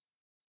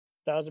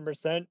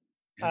 1,000%.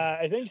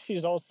 I think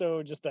she's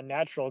also just a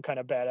natural kind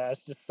of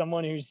badass, just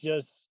someone who's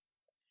just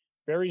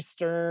very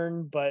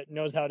stern, but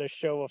knows how to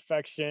show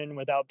affection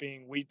without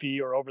being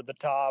weepy or over the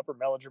top or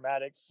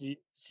melodramatic.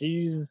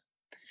 She's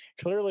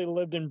clearly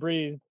lived and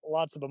breathed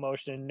lots of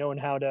emotion, knowing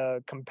how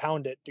to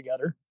compound it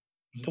together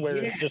to where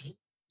it's just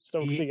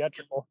so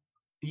theatrical.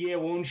 Yeah,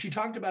 well, when she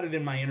talked about it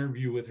in my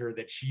interview with her,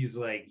 that she's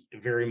like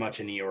very much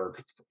a New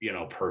York,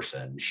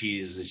 person.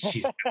 She's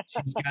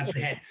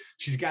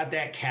got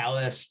that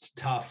calloused,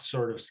 tough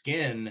sort of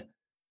skin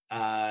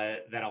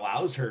that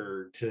allows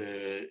her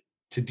to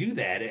do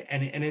that.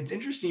 And it's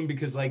interesting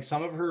because, like,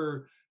 some of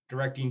her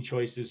directing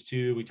choices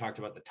too, we talked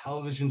about the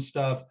television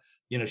stuff.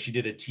 She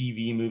did a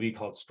TV movie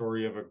called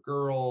Story of a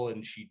Girl,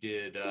 and she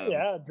did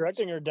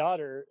directing her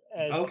daughter.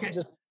 And okay.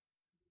 Have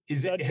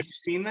you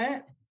seen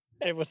that?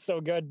 It was so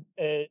good.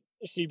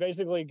 She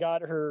basically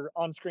got her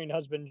on-screen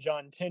husband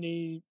John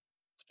Tinney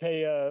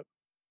to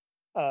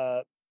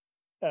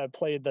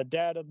play the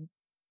dad of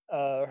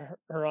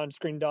her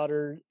on-screen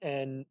daughter,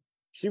 and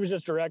she was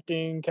just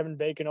directing. Kevin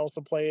Bacon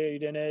also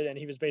played in it, and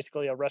he was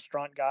basically a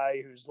restaurant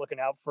guy who's looking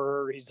out for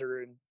her. He's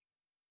her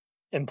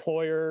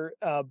employer,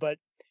 but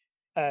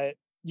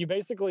you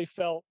basically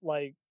felt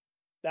like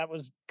that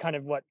was kind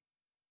of what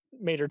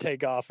made her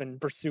take off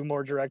and pursue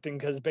more directing,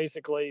 because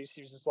basically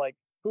she was just like,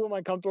 who am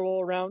I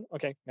comfortable around?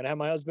 Okay, gonna have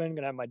my husband,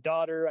 gonna have my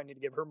daughter. I need to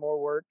give her more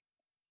work.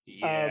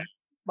 Yeah.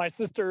 My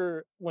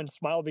sister, when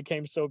Smile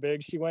became so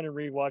big, she went and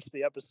rewatched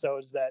the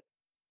episodes that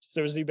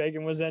Susie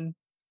Bacon was in.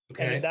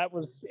 Okay. And that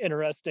was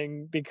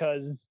interesting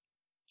because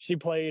she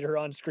played her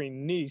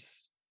on-screen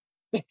niece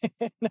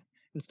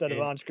instead of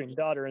on-screen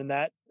daughter in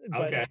that.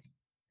 But Okay.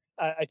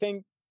 I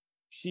think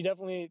she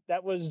definitely,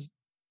 that was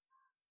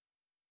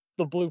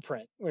the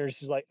blueprint where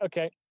she's like,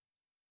 okay,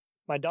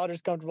 my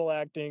daughter's comfortable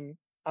acting.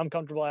 I'm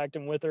comfortable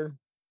acting with her.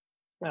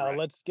 Right.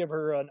 Let's give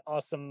her an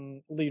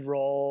awesome lead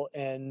role.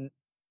 And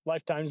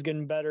Lifetime's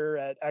getting better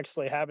at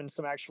actually having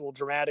some actual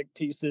dramatic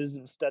pieces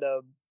instead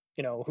of,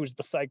 who's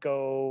the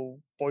psycho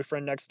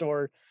boyfriend next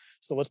door.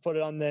 So let's put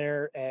it on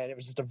there. And it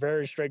was just a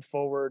very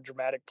straightforward,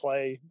 dramatic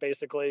play,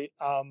 basically.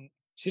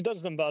 She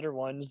does some better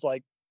ones.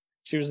 Like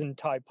she was in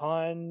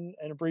Taipan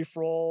in a brief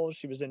role.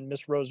 She was in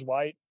Miss Rose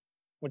White,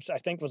 which I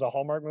think was a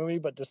Hallmark movie,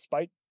 but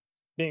despite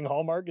being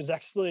Hallmark, is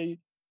actually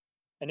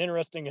an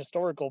interesting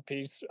historical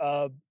piece.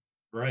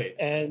 Right.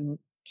 And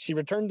she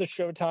returned to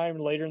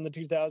Showtime later in the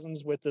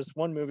 2000s with this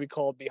one movie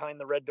called Behind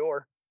the Red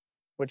Door,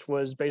 which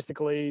was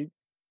basically,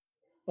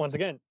 once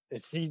again,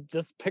 she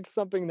just picked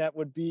something that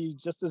would be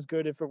just as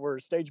good if it were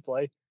a stage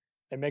play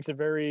and makes it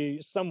very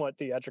somewhat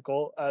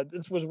theatrical.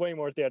 This was way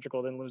more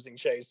theatrical than Losing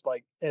Chase.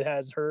 Like it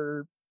has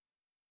her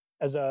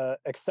as a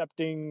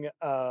accepting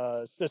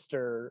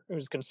sister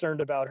who's concerned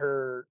about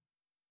her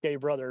gay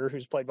brother,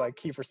 who's played by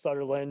Kiefer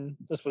Sutherland.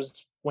 This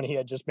was when he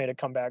had just made a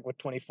comeback with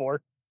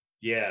 24.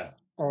 Yeah.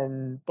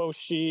 And both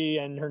she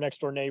and her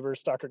next door neighbor,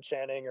 Stockard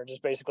Channing, are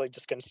just basically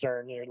just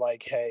concerned. You're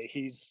like, hey,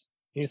 he's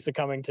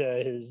succumbing to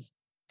his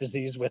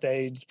disease with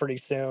AIDS pretty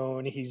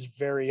soon. He's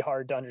very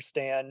hard to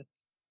understand.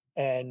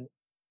 And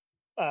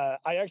I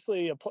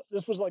actually,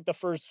 this was like the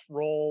first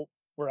role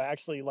where I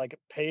actually like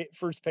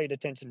first paid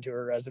attention to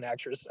her as an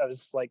actress. I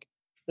was like,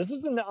 this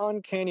is an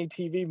uncanny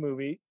TV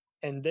movie.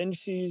 And then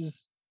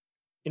she's,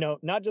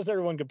 not just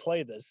everyone could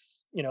play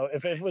this.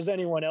 If it was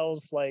anyone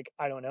else, like,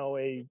 I don't know,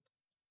 a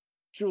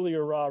Julia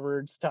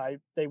Roberts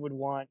type, they would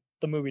want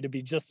the movie to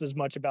be just as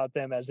much about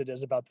them as it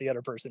is about the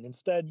other person.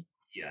 Instead,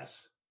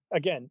 yes,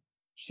 again,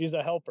 she's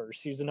a helper.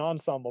 She's an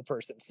ensemble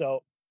person.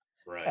 So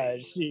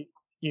right.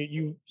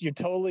 You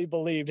totally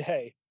believed,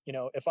 hey,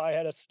 if I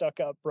had a stuck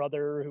up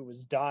brother who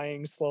was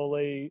dying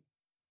slowly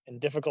and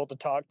difficult to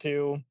talk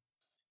to,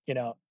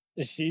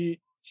 she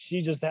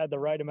just had the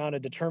right amount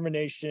of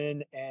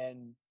determination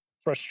and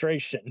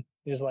frustration.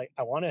 He's like,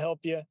 I want to help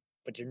you,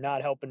 but you're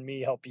not helping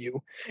me help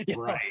you.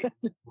 Right.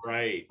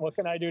 Right. What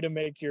can I do to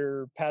make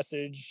your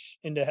passage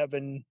into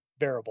heaven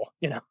bearable?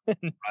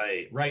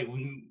 Right. Right.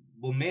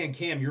 Well, man,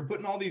 Cam, you're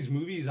putting all these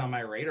movies on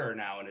my radar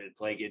now, and it's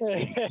like it's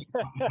making me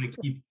want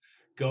to keep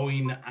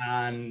going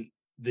on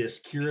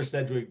this Kyra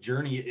Sedgwick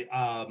journey.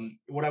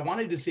 What I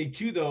wanted to say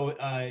too, though,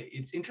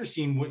 it's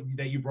interesting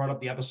that you brought up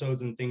the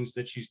episodes and things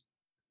that she's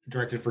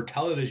directed for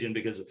television,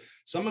 because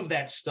some of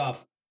that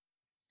stuff,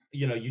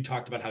 you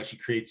talked about how she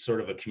creates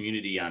sort of a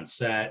community on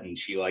set, and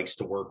she likes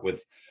to work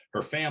with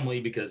her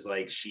family because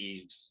like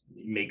she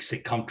makes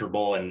it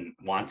comfortable and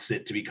wants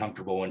it to be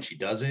comfortable when she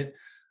does it.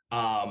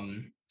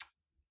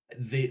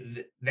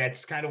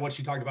 That's kind of what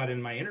she talked about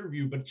in my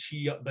interview, but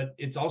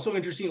it's also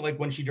interesting, like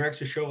when she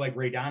directs a show like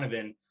Ray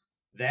Donovan,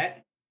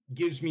 that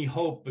gives me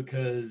hope,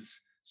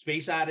 because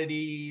Space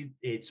Oddity,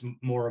 it's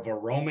more of a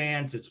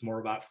romance, it's more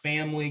about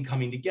family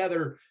coming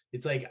together.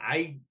 It's like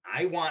I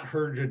want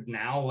her to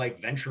now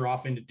like venture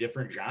off into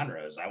different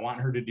genres. I want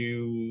her to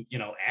do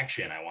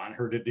action. I want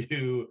her to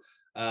do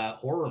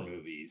horror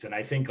movies, and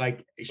I think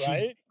like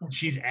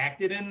she's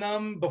acted in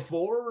them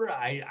before.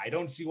 I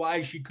don't see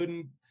why she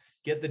couldn't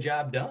get the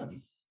job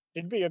done.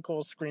 It'd be a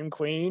cool scream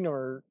queen,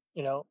 or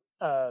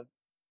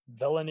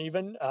villain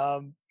even.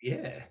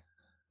 Yeah.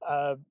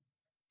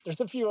 There's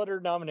a few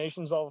other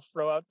nominations I'll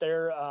throw out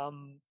there.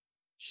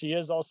 She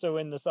is also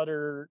in this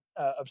other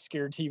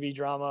obscure TV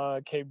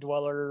drama, Cave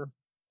Dweller,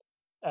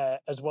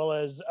 as well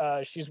as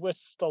she's with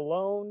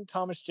Stallone,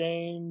 Thomas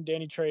Jane,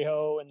 Danny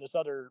Trejo, and this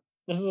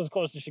is as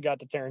close as she got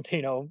to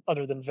Tarantino,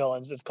 other than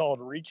villains. It's called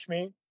Reach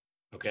Me.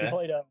 Okay. She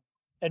played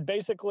and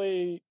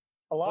basically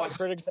a lot of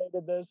critics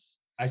hated this.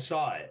 I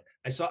saw it.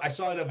 I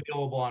saw it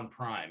available on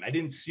Prime. I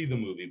didn't see the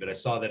movie, but I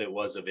saw that it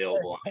was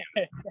available on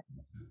Amazon.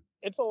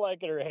 It's a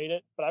like it or hate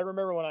it, but I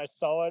remember when I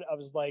saw it, I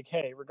was like,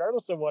 hey,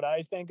 regardless of what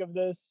I think of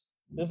this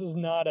is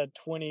not a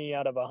 20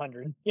 out of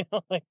 100,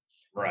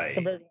 right.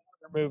 Compared to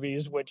other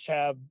movies, which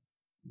have,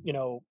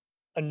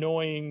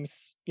 annoying,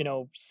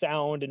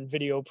 sound and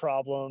video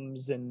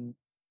problems and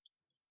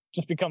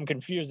just become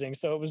confusing.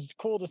 So it was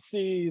cool to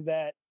see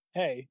that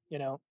hey,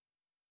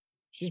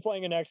 she's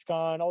playing an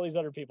ex-con. All these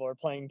other people are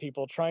playing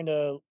people trying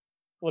to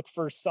look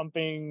for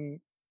something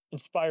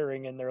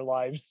inspiring in their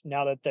lives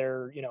now that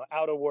they're,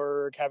 out of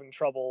work, having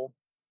trouble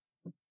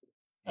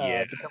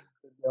Yeah. becoming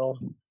a good deal.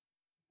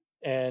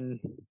 And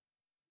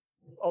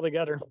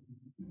altogether,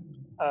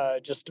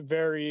 just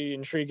very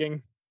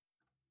intriguing.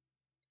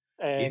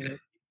 And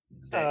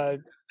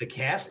the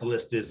cast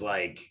list is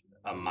like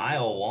a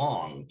mile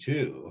long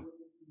too.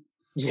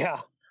 Yeah,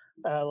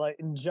 like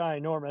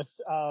ginormous.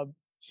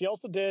 She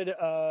also did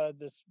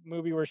this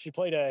movie where she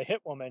played a hit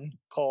woman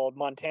called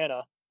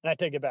Montana, and I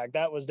take it back.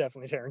 That was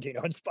definitely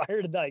Tarantino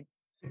inspired. Like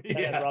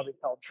that had Robbie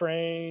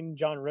Coltrane,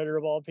 John Ritter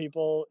of all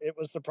people. It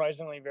was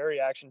surprisingly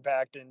very action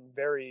packed and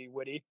very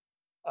witty.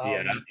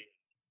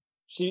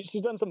 She's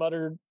done some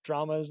other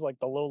dramas like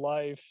The Low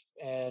Life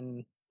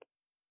and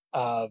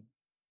I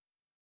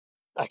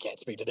can't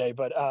speak today,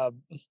 but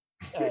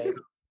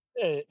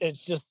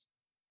it's just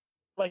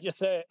like you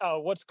say.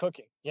 What's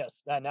cooking?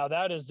 Yes,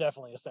 that is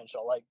definitely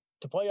essential. Like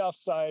to play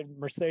offside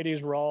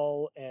Mercedes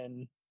Rawl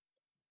and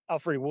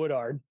Alfred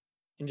Woodard,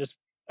 and just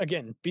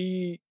again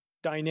be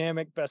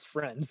dynamic best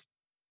friends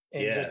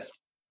and just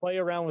play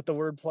around with the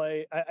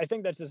wordplay. I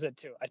think that's just it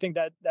too. I think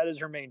that is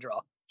her main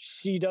draw.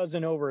 She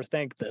doesn't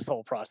overthink this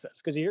whole process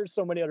because you hear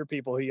so many other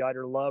people who you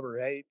either love or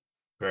hate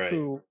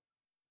who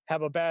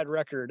have a bad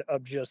record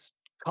of just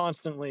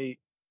constantly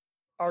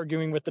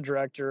arguing with the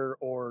director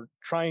or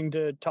trying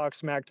to talk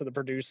smack to the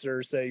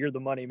producer, say, you're the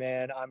money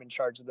man, I'm in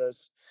charge of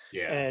this.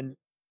 Yeah. And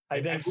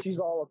I think she's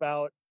all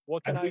about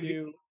what can I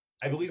do?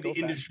 I believe the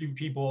industry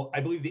people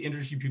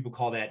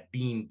call that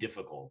being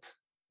difficult.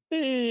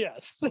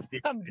 Yes.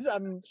 I'm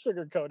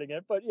sugarcoating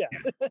it, but yeah.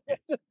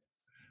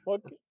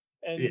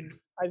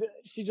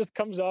 She just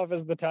comes off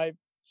as the type,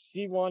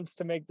 she wants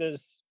to make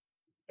this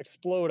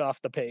explode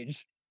off the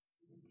page.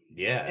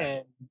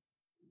 Yeah.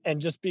 And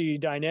just be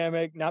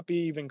dynamic, not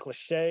be even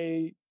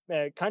cliche,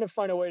 kind of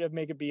find a way to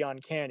make it be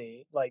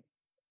uncanny. Like,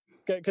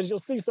 because you'll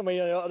see so many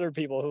other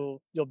people who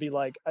you'll be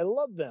like, I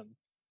love them.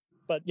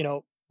 But,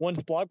 once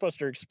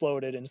Blockbuster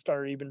exploded and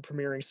started even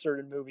premiering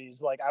certain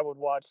movies, like I would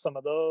watch some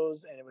of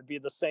those and it would be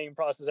the same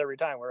process every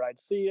time where I'd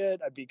see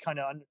it. I'd be kind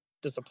of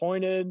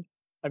disappointed.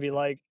 I'd be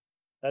like,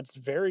 that's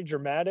very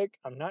dramatic.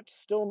 I'm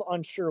still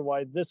unsure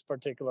why this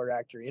particular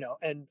actor,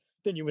 and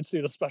then you would see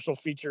the special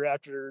feature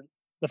after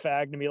the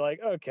fact and be like,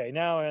 okay,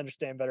 now I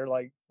understand better,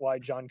 like why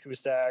John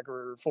Cusack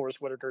or Forrest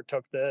Whitaker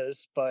took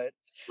this, but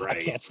I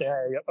can't say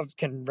I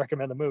can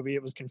recommend the movie.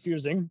 It was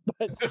confusing,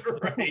 but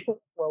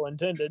well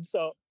intended.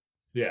 So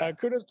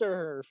kudos to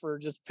her for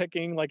just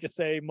picking, like you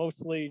say,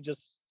 mostly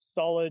just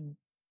solid,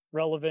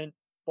 relevant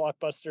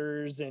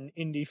blockbusters and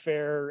indie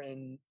fare.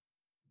 And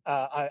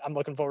I'm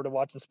looking forward to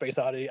watching Space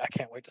Oddity. I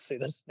can't wait to see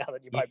this now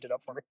that you hyped it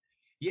up for me.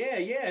 Yeah,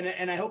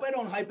 and I hope I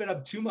don't hype it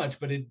up too much,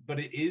 but it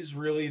is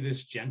really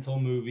this gentle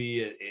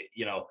movie.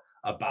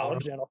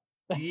 About gentle.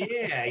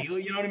 Yeah,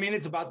 you know what I mean.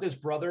 It's about this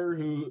brother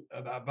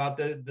about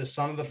the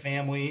son of the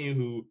family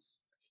who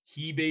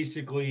he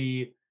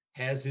basically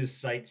has his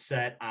sights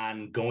set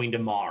on going to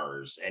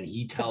Mars, and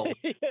he tells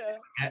who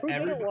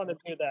didn't want to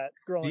do that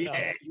growing up?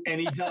 And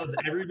he tells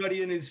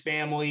everybody in his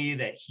family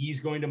that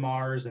he's going to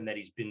Mars and that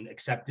he's been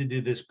accepted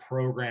to this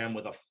program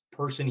with a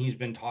person he's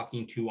been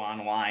talking to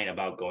online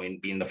about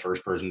being the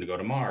first person to go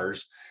to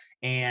Mars.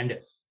 And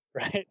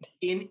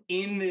in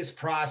this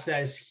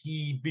process,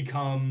 he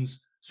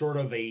becomes sort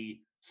of a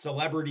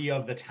celebrity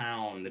of the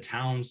town. The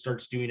town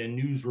starts doing a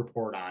news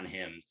report on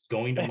him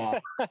going to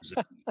Mars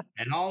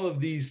and all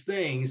of these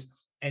things.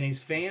 And his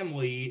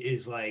family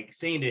is like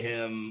saying to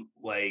him,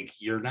 like,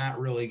 you're not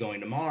really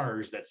going to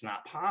Mars. That's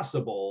not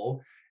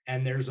possible.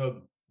 And there's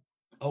a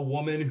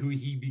woman who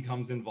he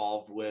becomes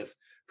involved with,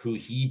 who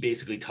he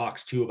basically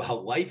talks to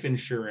about life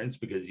insurance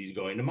because he's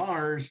going to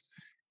Mars.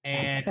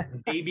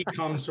 And they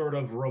become sort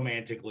of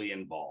romantically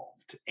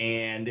involved.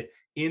 And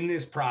in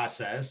this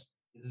process,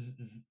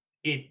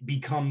 it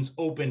becomes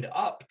opened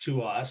up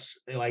to us.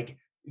 Like,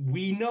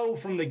 we know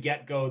from the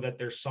get-go that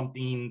there's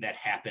something that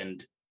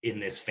happened in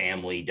this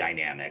family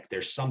dynamic.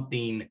 There's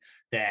something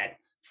that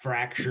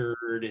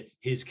fractured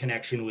his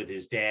connection with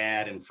his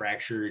dad and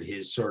fractured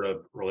his sort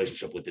of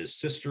relationship with his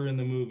sister in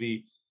the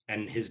movie.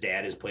 And his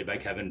dad is played by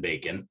Kevin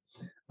Bacon.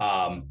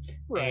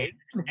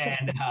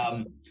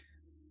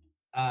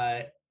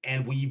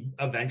 And we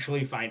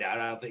eventually find out,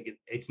 I don't think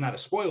it's not a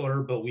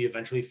spoiler, but we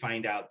eventually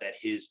find out that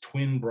his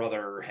twin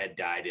brother had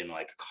died in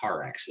like a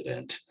car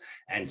accident.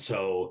 And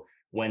so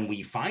when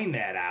we find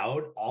that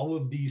out, all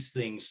of these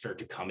things start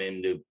to come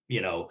into,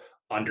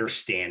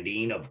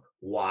 understanding of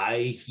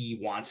why he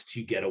wants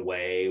to get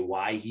away,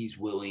 why he's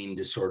willing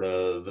to sort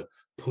of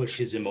push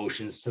his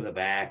emotions to the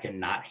back and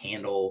not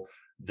handle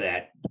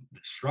that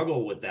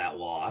struggle with that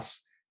loss.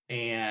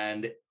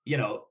 And,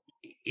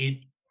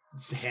 it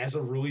has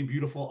a really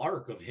beautiful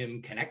arc of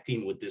him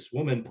connecting with this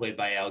woman played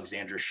by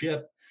Alexandra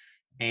Shipp.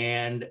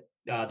 And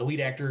the lead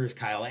actor is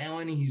Kyle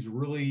Allen. He's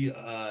really,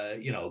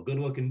 good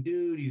looking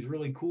dude. He's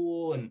really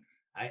cool. And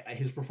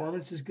his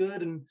performance is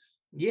good. And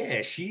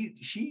Yeah,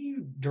 she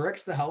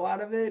directs the hell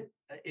out of it.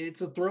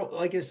 It's a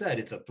like I said,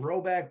 it's a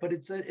throwback, but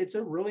it's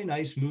a really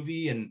nice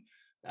movie, and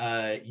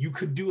you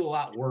could do a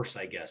lot worse,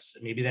 I guess.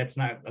 Maybe that's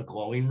not a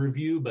glowing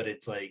review, but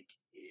it's like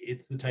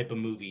it's the type of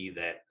movie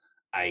that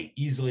I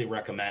easily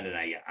recommend, and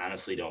I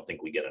honestly don't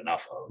think we get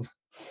enough of.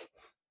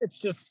 It's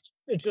just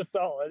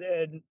solid,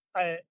 and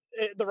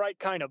the right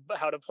kind of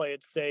how to play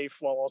it safe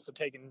while also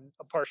taking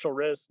a partial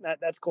risk.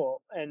 That's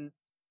cool, and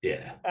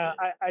Yeah,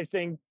 I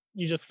think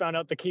you just found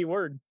out the key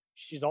word.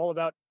 She's all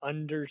about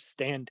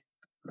understanding.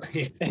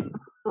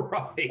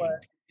 right.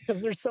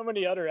 Because there's so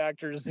many other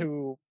actors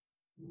who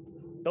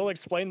they'll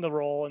explain the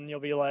role and you'll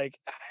be like,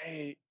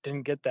 I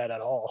didn't get that at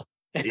all.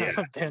 Yeah.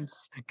 I'm a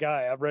Vince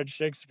guy. I've read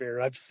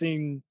Shakespeare. I've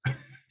seen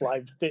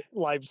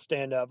live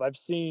stand up. I've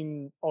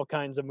seen all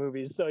kinds of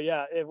movies. So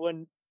yeah,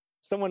 when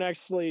someone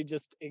actually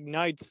just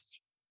ignites,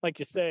 like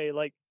you say,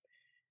 like,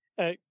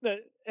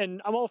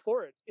 and I'm all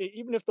for it.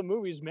 Even if the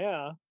movie's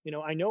meh,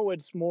 I know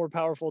it's more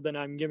powerful than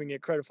I'm giving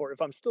it credit for.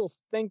 If I'm still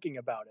thinking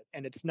about it,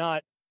 and it's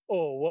not,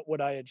 oh, what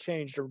would I have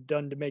changed or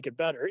done to make it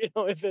better?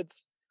 If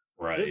it's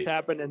right, this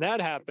happened and that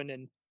happened,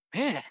 and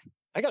man,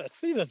 I got to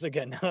see this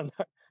again.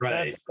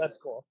 right. That's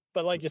cool.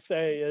 But like you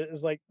say,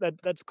 is like that.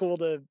 That's cool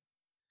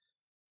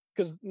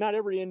because not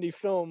every indie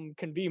film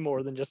can be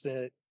more than just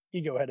an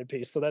ego-headed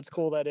piece. So that's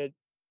cool that it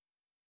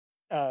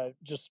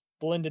just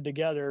blended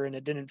together and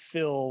it didn't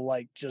feel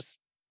like just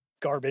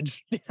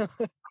garbage.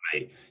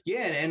 Right.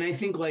 Yeah, and I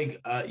think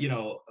like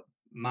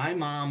my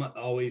mom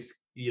always,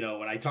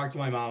 when I talk to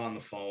my mom on the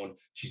phone,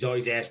 she's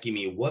always asking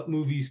me, what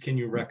movies can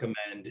you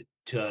recommend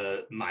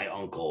to my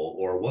uncle,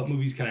 or what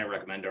movies can I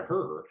recommend to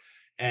her?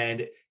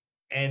 And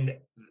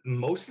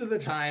most of the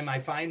time I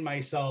find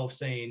myself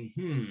saying,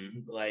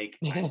 like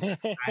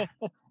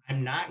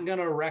I'm not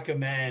gonna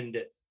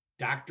recommend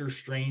Doctor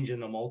Strange in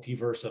the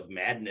Multiverse of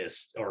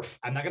Madness, or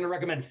I'm not going to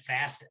recommend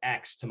Fast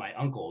X to my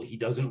uncle. He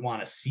doesn't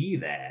want to see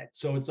that.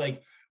 So it's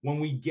like when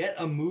we get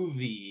a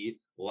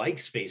movie like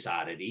Space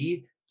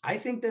Oddity, I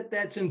think that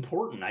that's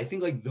important. I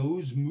think like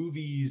those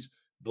movies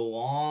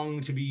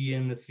belong to be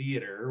in the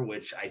theater,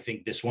 which I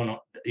think this one,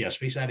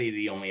 Space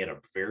Oddity only had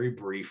a very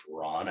brief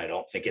run. I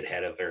don't think it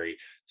had a very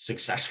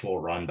successful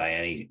run by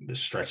any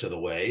stretch of the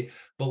way.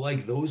 But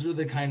like those are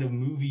the kind of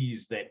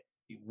movies that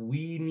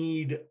we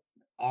need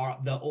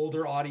the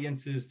older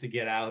audiences to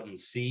get out and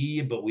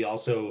see, but we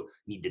also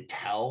need to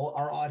tell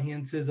our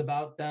audiences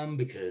about them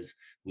because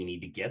we need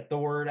to get the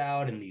word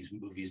out, and these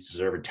movies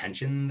deserve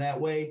attention that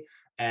way.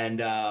 And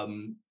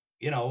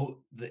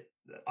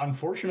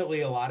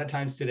unfortunately, a lot of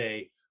times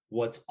today,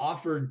 what's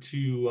offered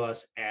to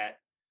us at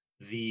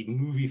the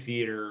movie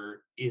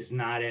theater is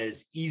not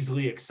as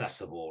easily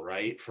accessible,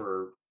 right,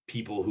 for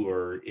people who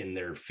are in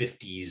their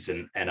 50s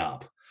and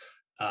up.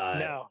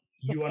 No.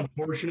 You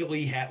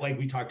unfortunately have, like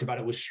we talked about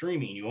it with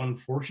streaming, you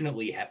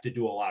unfortunately have to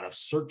do a lot of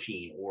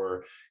searching,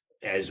 or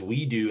as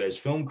we do as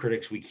film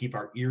critics, we keep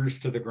our ears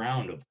to the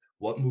ground of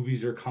what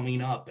movies are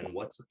coming up and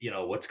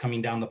what's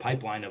coming down the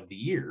pipeline of the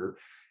year.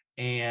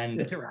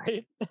 And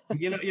right.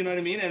 you know what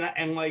I mean?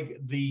 And like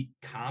the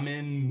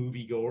common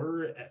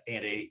moviegoer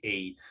and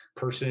a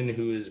person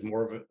who is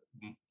more of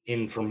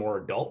in for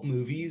more adult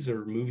movies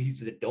or movies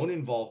that don't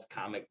involve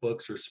comic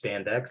books or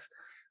spandex,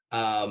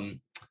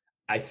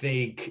 I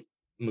think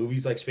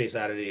movies like Space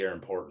Oddity are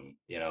important.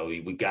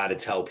 We got to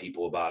tell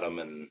people about them,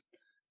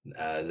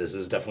 and this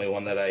is definitely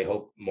one that I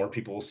hope more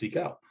people will seek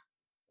out.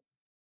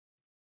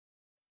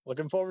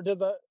 Looking forward to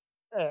the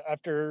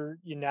after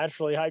you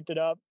naturally hyped it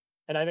up,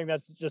 and I think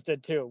that's just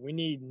it too. We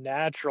need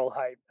natural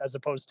hype as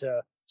opposed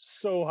to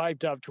so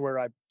hyped up to where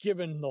I've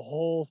given the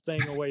whole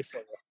thing away for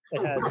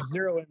you. It has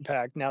zero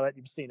impact now that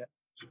you've seen it.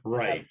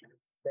 Right.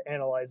 To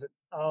analyze it.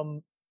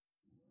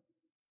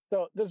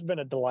 So this has been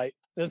a delight.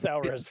 This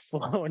hour has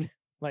flown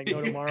like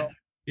no tomorrow.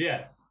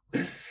 Yeah.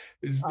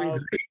 It's been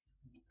great.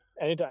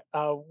 Anytime.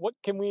 What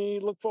can we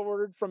look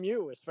forward from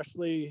you,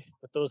 especially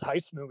with those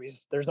heist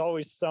movies? There's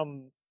always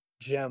some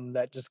gem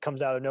that just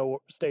comes out of no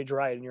stage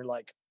right, and you're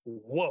like,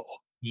 whoa.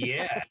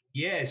 Yeah.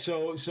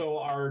 So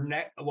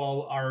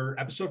our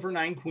episode for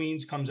Nine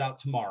Queens comes out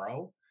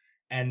tomorrow,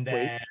 and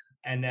then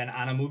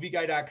on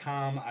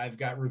AMovieGuy.com, I've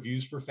got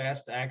reviews for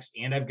Fast X,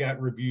 and I've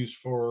got reviews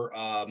for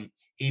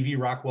A.V.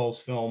 Rockwell's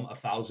film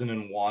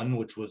 1001,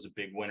 which was a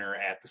big winner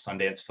at the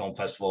Sundance Film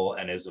Festival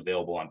and is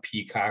available on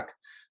Peacock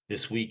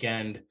this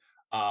weekend.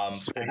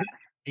 And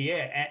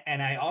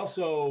I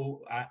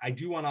also I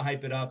do want to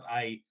hype it up.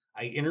 I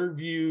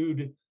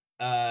interviewed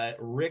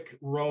Rick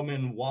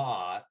Roman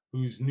Wah,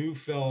 whose new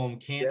film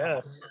Can't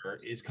Harbor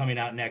is coming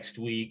out next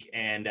week,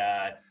 and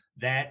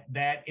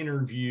that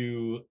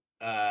interview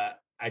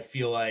I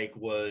feel like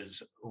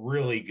was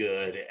really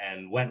good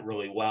and went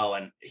really well.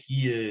 And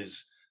he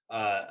is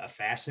a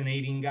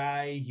fascinating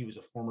guy. He was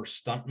a former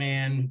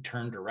stuntman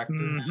turned director.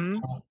 Mm-hmm.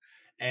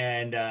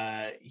 And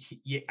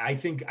I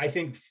think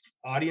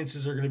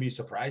audiences are going to be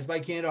surprised by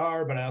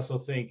Kandahar, but I also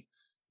think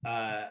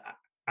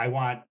I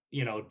want,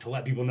 to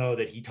let people know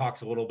that he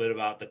talks a little bit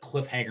about the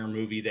cliffhanger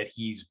movie that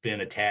he's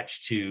been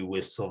attached to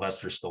with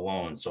Sylvester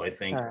Stallone. So I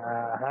think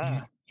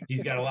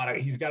he's got a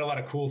lot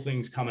of cool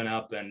things coming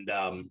up, and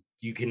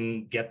you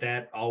can get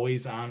that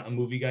always on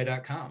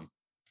AMovieGuy.com.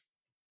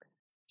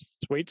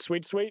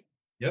 Sweet.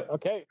 Yep.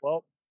 Okay,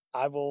 well,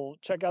 I will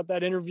check out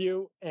that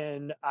interview,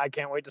 and I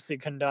can't wait to see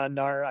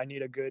Kandahar. I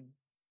need a good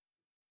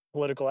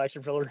political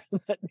action filler.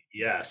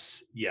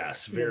 Yes,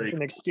 very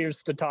an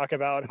excuse to talk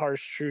about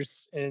harsh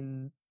truths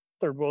in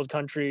third world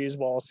countries,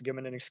 while also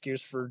giving an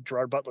excuse for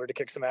Gerard Butler to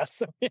kick some ass.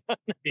 So, yeah.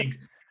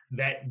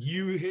 That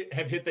you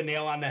have hit the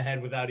nail on the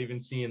head without even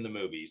seeing the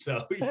movie.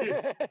 So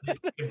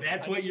if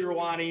that's what you're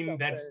wanting,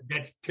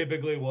 that's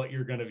typically what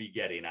you're going to be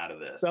getting out of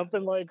this.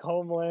 Something like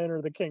Homeland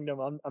or The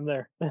Kingdom. I'm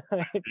there.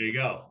 There you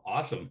go.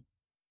 Awesome.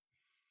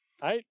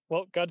 All right.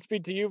 Well,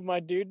 Godspeed to you, my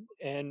dude,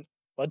 and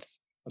let's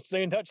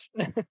stay in touch.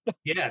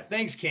 Yeah.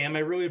 Thanks, Cam. I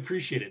really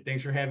appreciate it.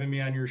 Thanks for having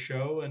me on your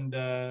show, and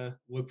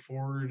look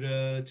forward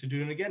to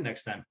doing it again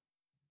next time.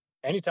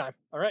 Anytime.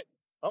 All right.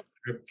 All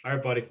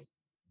right, buddy.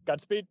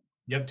 Godspeed.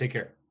 Yep. Take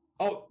care.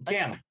 Oh,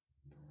 Cam.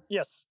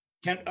 Yes.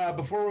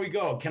 Before we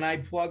go, can I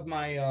plug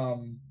my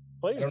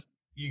please?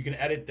 You can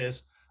edit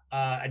this.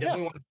 I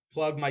definitely want to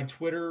plug my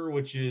Twitter,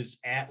 which is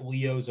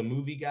 @Leo's a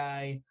movie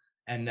guy,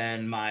 and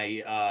then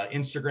my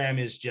Instagram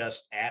is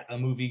just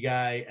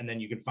 @AMovieGuy, and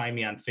then you can find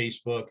me on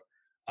Facebook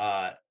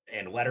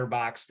and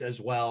Letterboxd as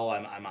well.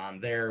 I'm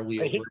on there,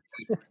 Leo.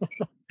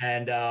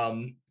 And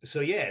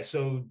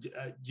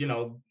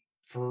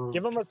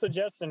give them a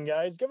suggestion,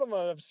 guys. Give them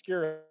an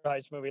obscure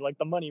heist movie like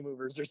The Money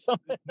Movers or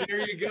something.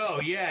 There you go.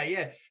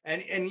 Yeah.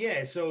 And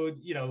yeah, so,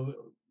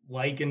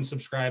 like and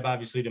subscribe,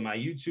 obviously, to my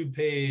YouTube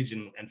page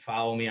and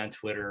follow me on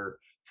Twitter.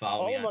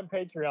 Follow me on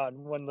Patreon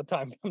when the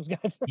time comes,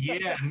 guys.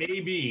 Yeah,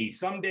 maybe.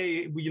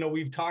 Someday,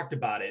 we've talked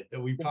about it.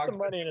 We've talked some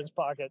money in his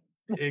pocket.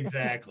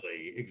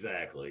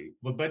 Exactly.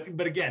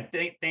 But again,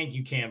 thank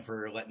you, Cam,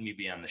 for letting me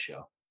be on the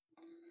show.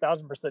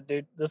 1000%,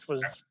 dude. This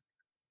was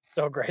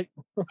so great.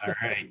 All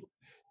right.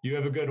 You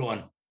have a good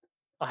one.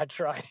 I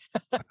try.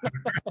 All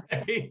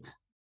right.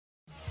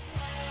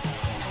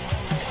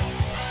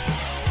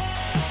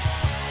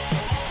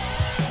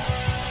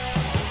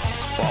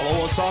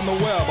 Follow us on the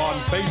web on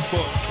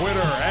Facebook,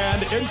 Twitter,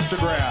 and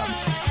Instagram.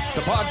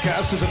 The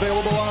podcast is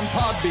available on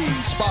Podbean,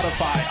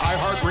 Spotify,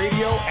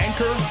 iHeartRadio,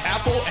 Anchor,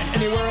 Apple, and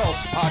anywhere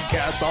else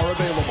podcasts are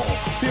available.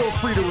 Feel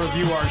free to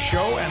review our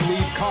show and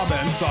leave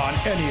comments on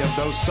any of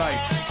those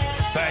sites.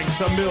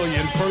 Thanks a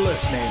million for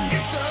listening.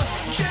 It's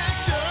a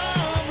jacked up